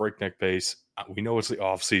on at a breakneck pace. We know it's the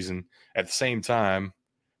off season. At the same time,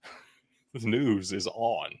 the news is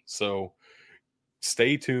on. So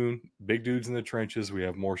stay tuned. Big Dudes in the Trenches. We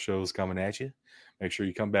have more shows coming at you. Make sure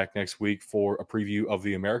you come back next week for a preview of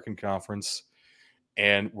the American Conference.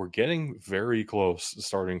 And we're getting very close to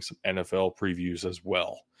starting some NFL previews as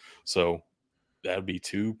well. So that'd be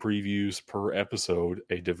 2 previews per episode,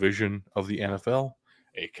 a division of the NFL,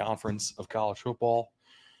 a conference of college football.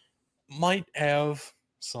 Might have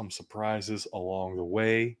some surprises along the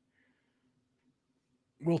way.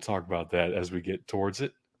 We'll talk about that as we get towards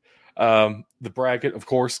it. The bracket, of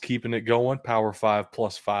course, keeping it going. Power 5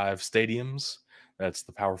 plus 5 stadiums. That's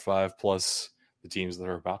the Power 5 plus the teams that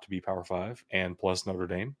are about to be Power 5 and plus Notre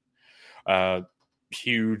Dame.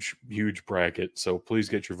 huge bracket. So please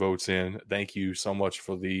get your votes in. Thank you so much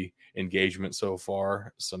for the engagement so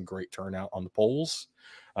far. Some great turnout on the polls.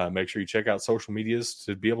 Make sure you check out social medias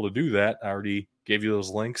to be able to do that. I already gave you those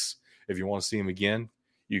links. If you want to see them again,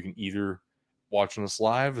 you can either watching us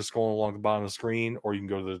live, it's going along the bottom of the screen, or you can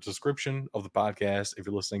go to the description of the podcast if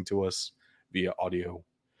you're listening to us via audio.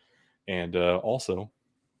 And also,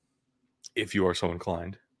 if you are so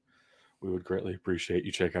inclined, we would greatly appreciate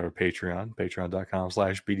you check out our Patreon,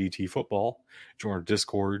 patreon.com/BDT football. Join our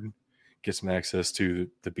Discord, get some access to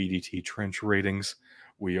the BDT trench ratings.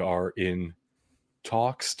 We are in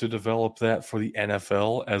talks to develop that for the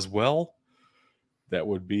NFL as well. That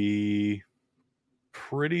would be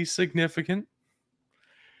pretty significant.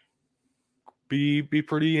 Be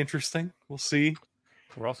pretty interesting. We'll see.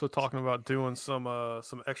 We're also talking about doing some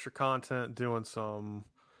extra content, doing some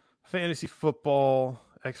fantasy football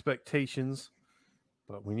expectations,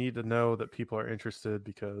 but we need to know that people are interested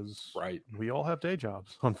because we all have day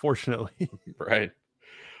jobs, unfortunately. Right.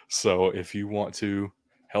 So if you want to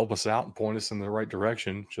help us out and point us in the right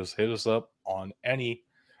direction, just hit us up on any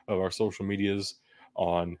of our social medias,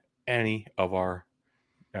 on any of our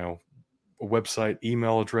website,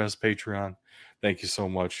 email address, Patreon. Thank you so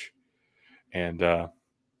much. And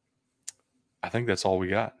I think that's all we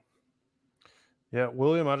got. Yeah,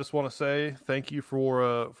 William, I just want to say thank you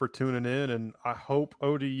for tuning in, and I hope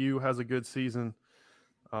ODU has a good season.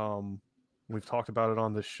 We've talked about it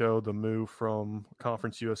on this show. The move from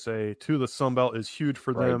Conference USA to the Sun Belt is huge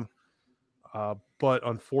for them, but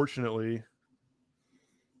unfortunately,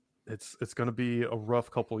 it's going to be a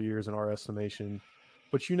rough couple of years in our estimation.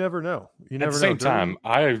 But you never know. You never know. At the same time,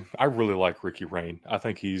 I really like Ricky Rain. I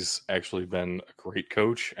think he's actually been a great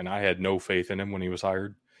coach, and I had no faith in him when he was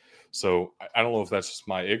hired. So I don't know if that's just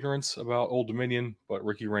my ignorance about Old Dominion, but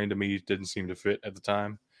Ricky Rain to me didn't seem to fit at the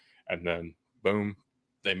time. And then, boom,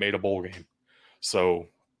 they made a bowl game. So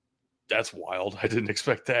that's wild. I didn't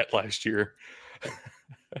expect that last year.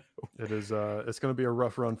 It is. It's going to be a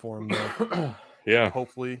rough run for him, though. Yeah.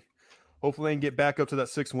 Hopefully they can get back up to that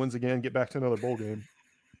 6 wins again, get back to another bowl game.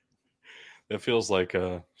 It feels like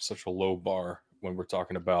such a low bar when we're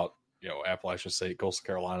talking about, Appalachian State, Coastal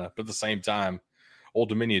Carolina. But at the same time, Old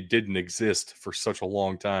Dominion didn't exist for such a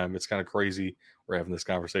long time. It's kind of crazy we're having this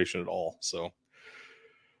conversation at all. So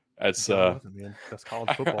that's that's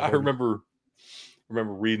college football. I remember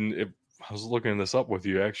reading it. I was looking this up with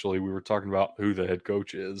you. Actually, we were talking about who the head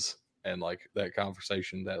coach is and like that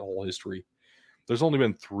conversation, that whole history. There's only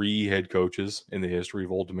been 3 head coaches in the history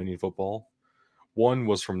of Old Dominion football. One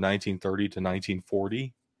was from 1930 to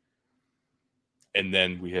 1940. And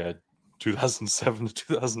then we had 2007 to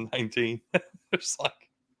 2019. It's like,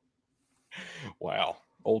 wow.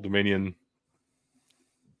 Old Dominion,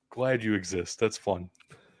 glad you exist. That's fun.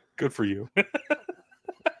 Good for you.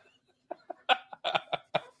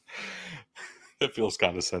 It feels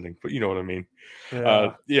condescending, but you know what I mean.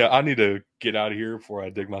 Yeah. I need to get out of here before I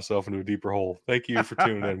dig myself into a deeper hole. Thank you for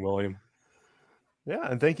tuning in, William. Yeah,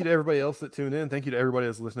 and thank you to everybody else that tuned in. Thank you to everybody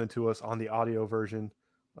that's listening to us on the audio version.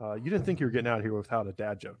 You didn't think you were getting out of here without a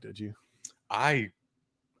dad joke, did you? I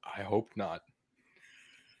hope not.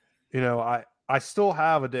 I still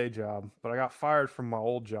have a day job, but I got fired from my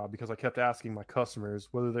old job because I kept asking my customers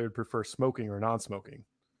whether they would prefer smoking or non-smoking.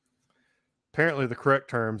 Apparently, the correct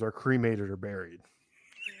terms are cremated or buried.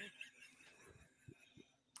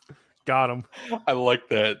 Got him. I like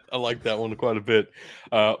that. I like that one quite a bit.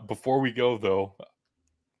 Before we go, though,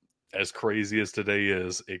 as crazy as today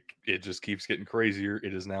is, it just keeps getting crazier.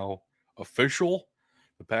 It is now official.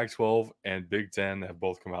 The Pac-12 and Big Ten have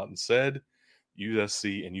both come out and said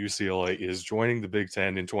USC and UCLA is joining the Big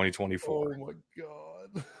Ten in 2024. Oh, my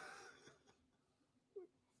God.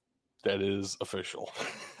 That is official.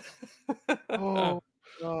 Oh,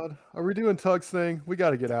 God. Are we doing Tug's thing? We got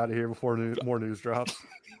to get out of here before more news drops.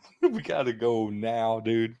 We got to go now,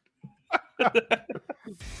 dude.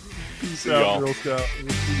 Peace out, Girl Scout.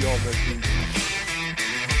 We'll see y'all next week.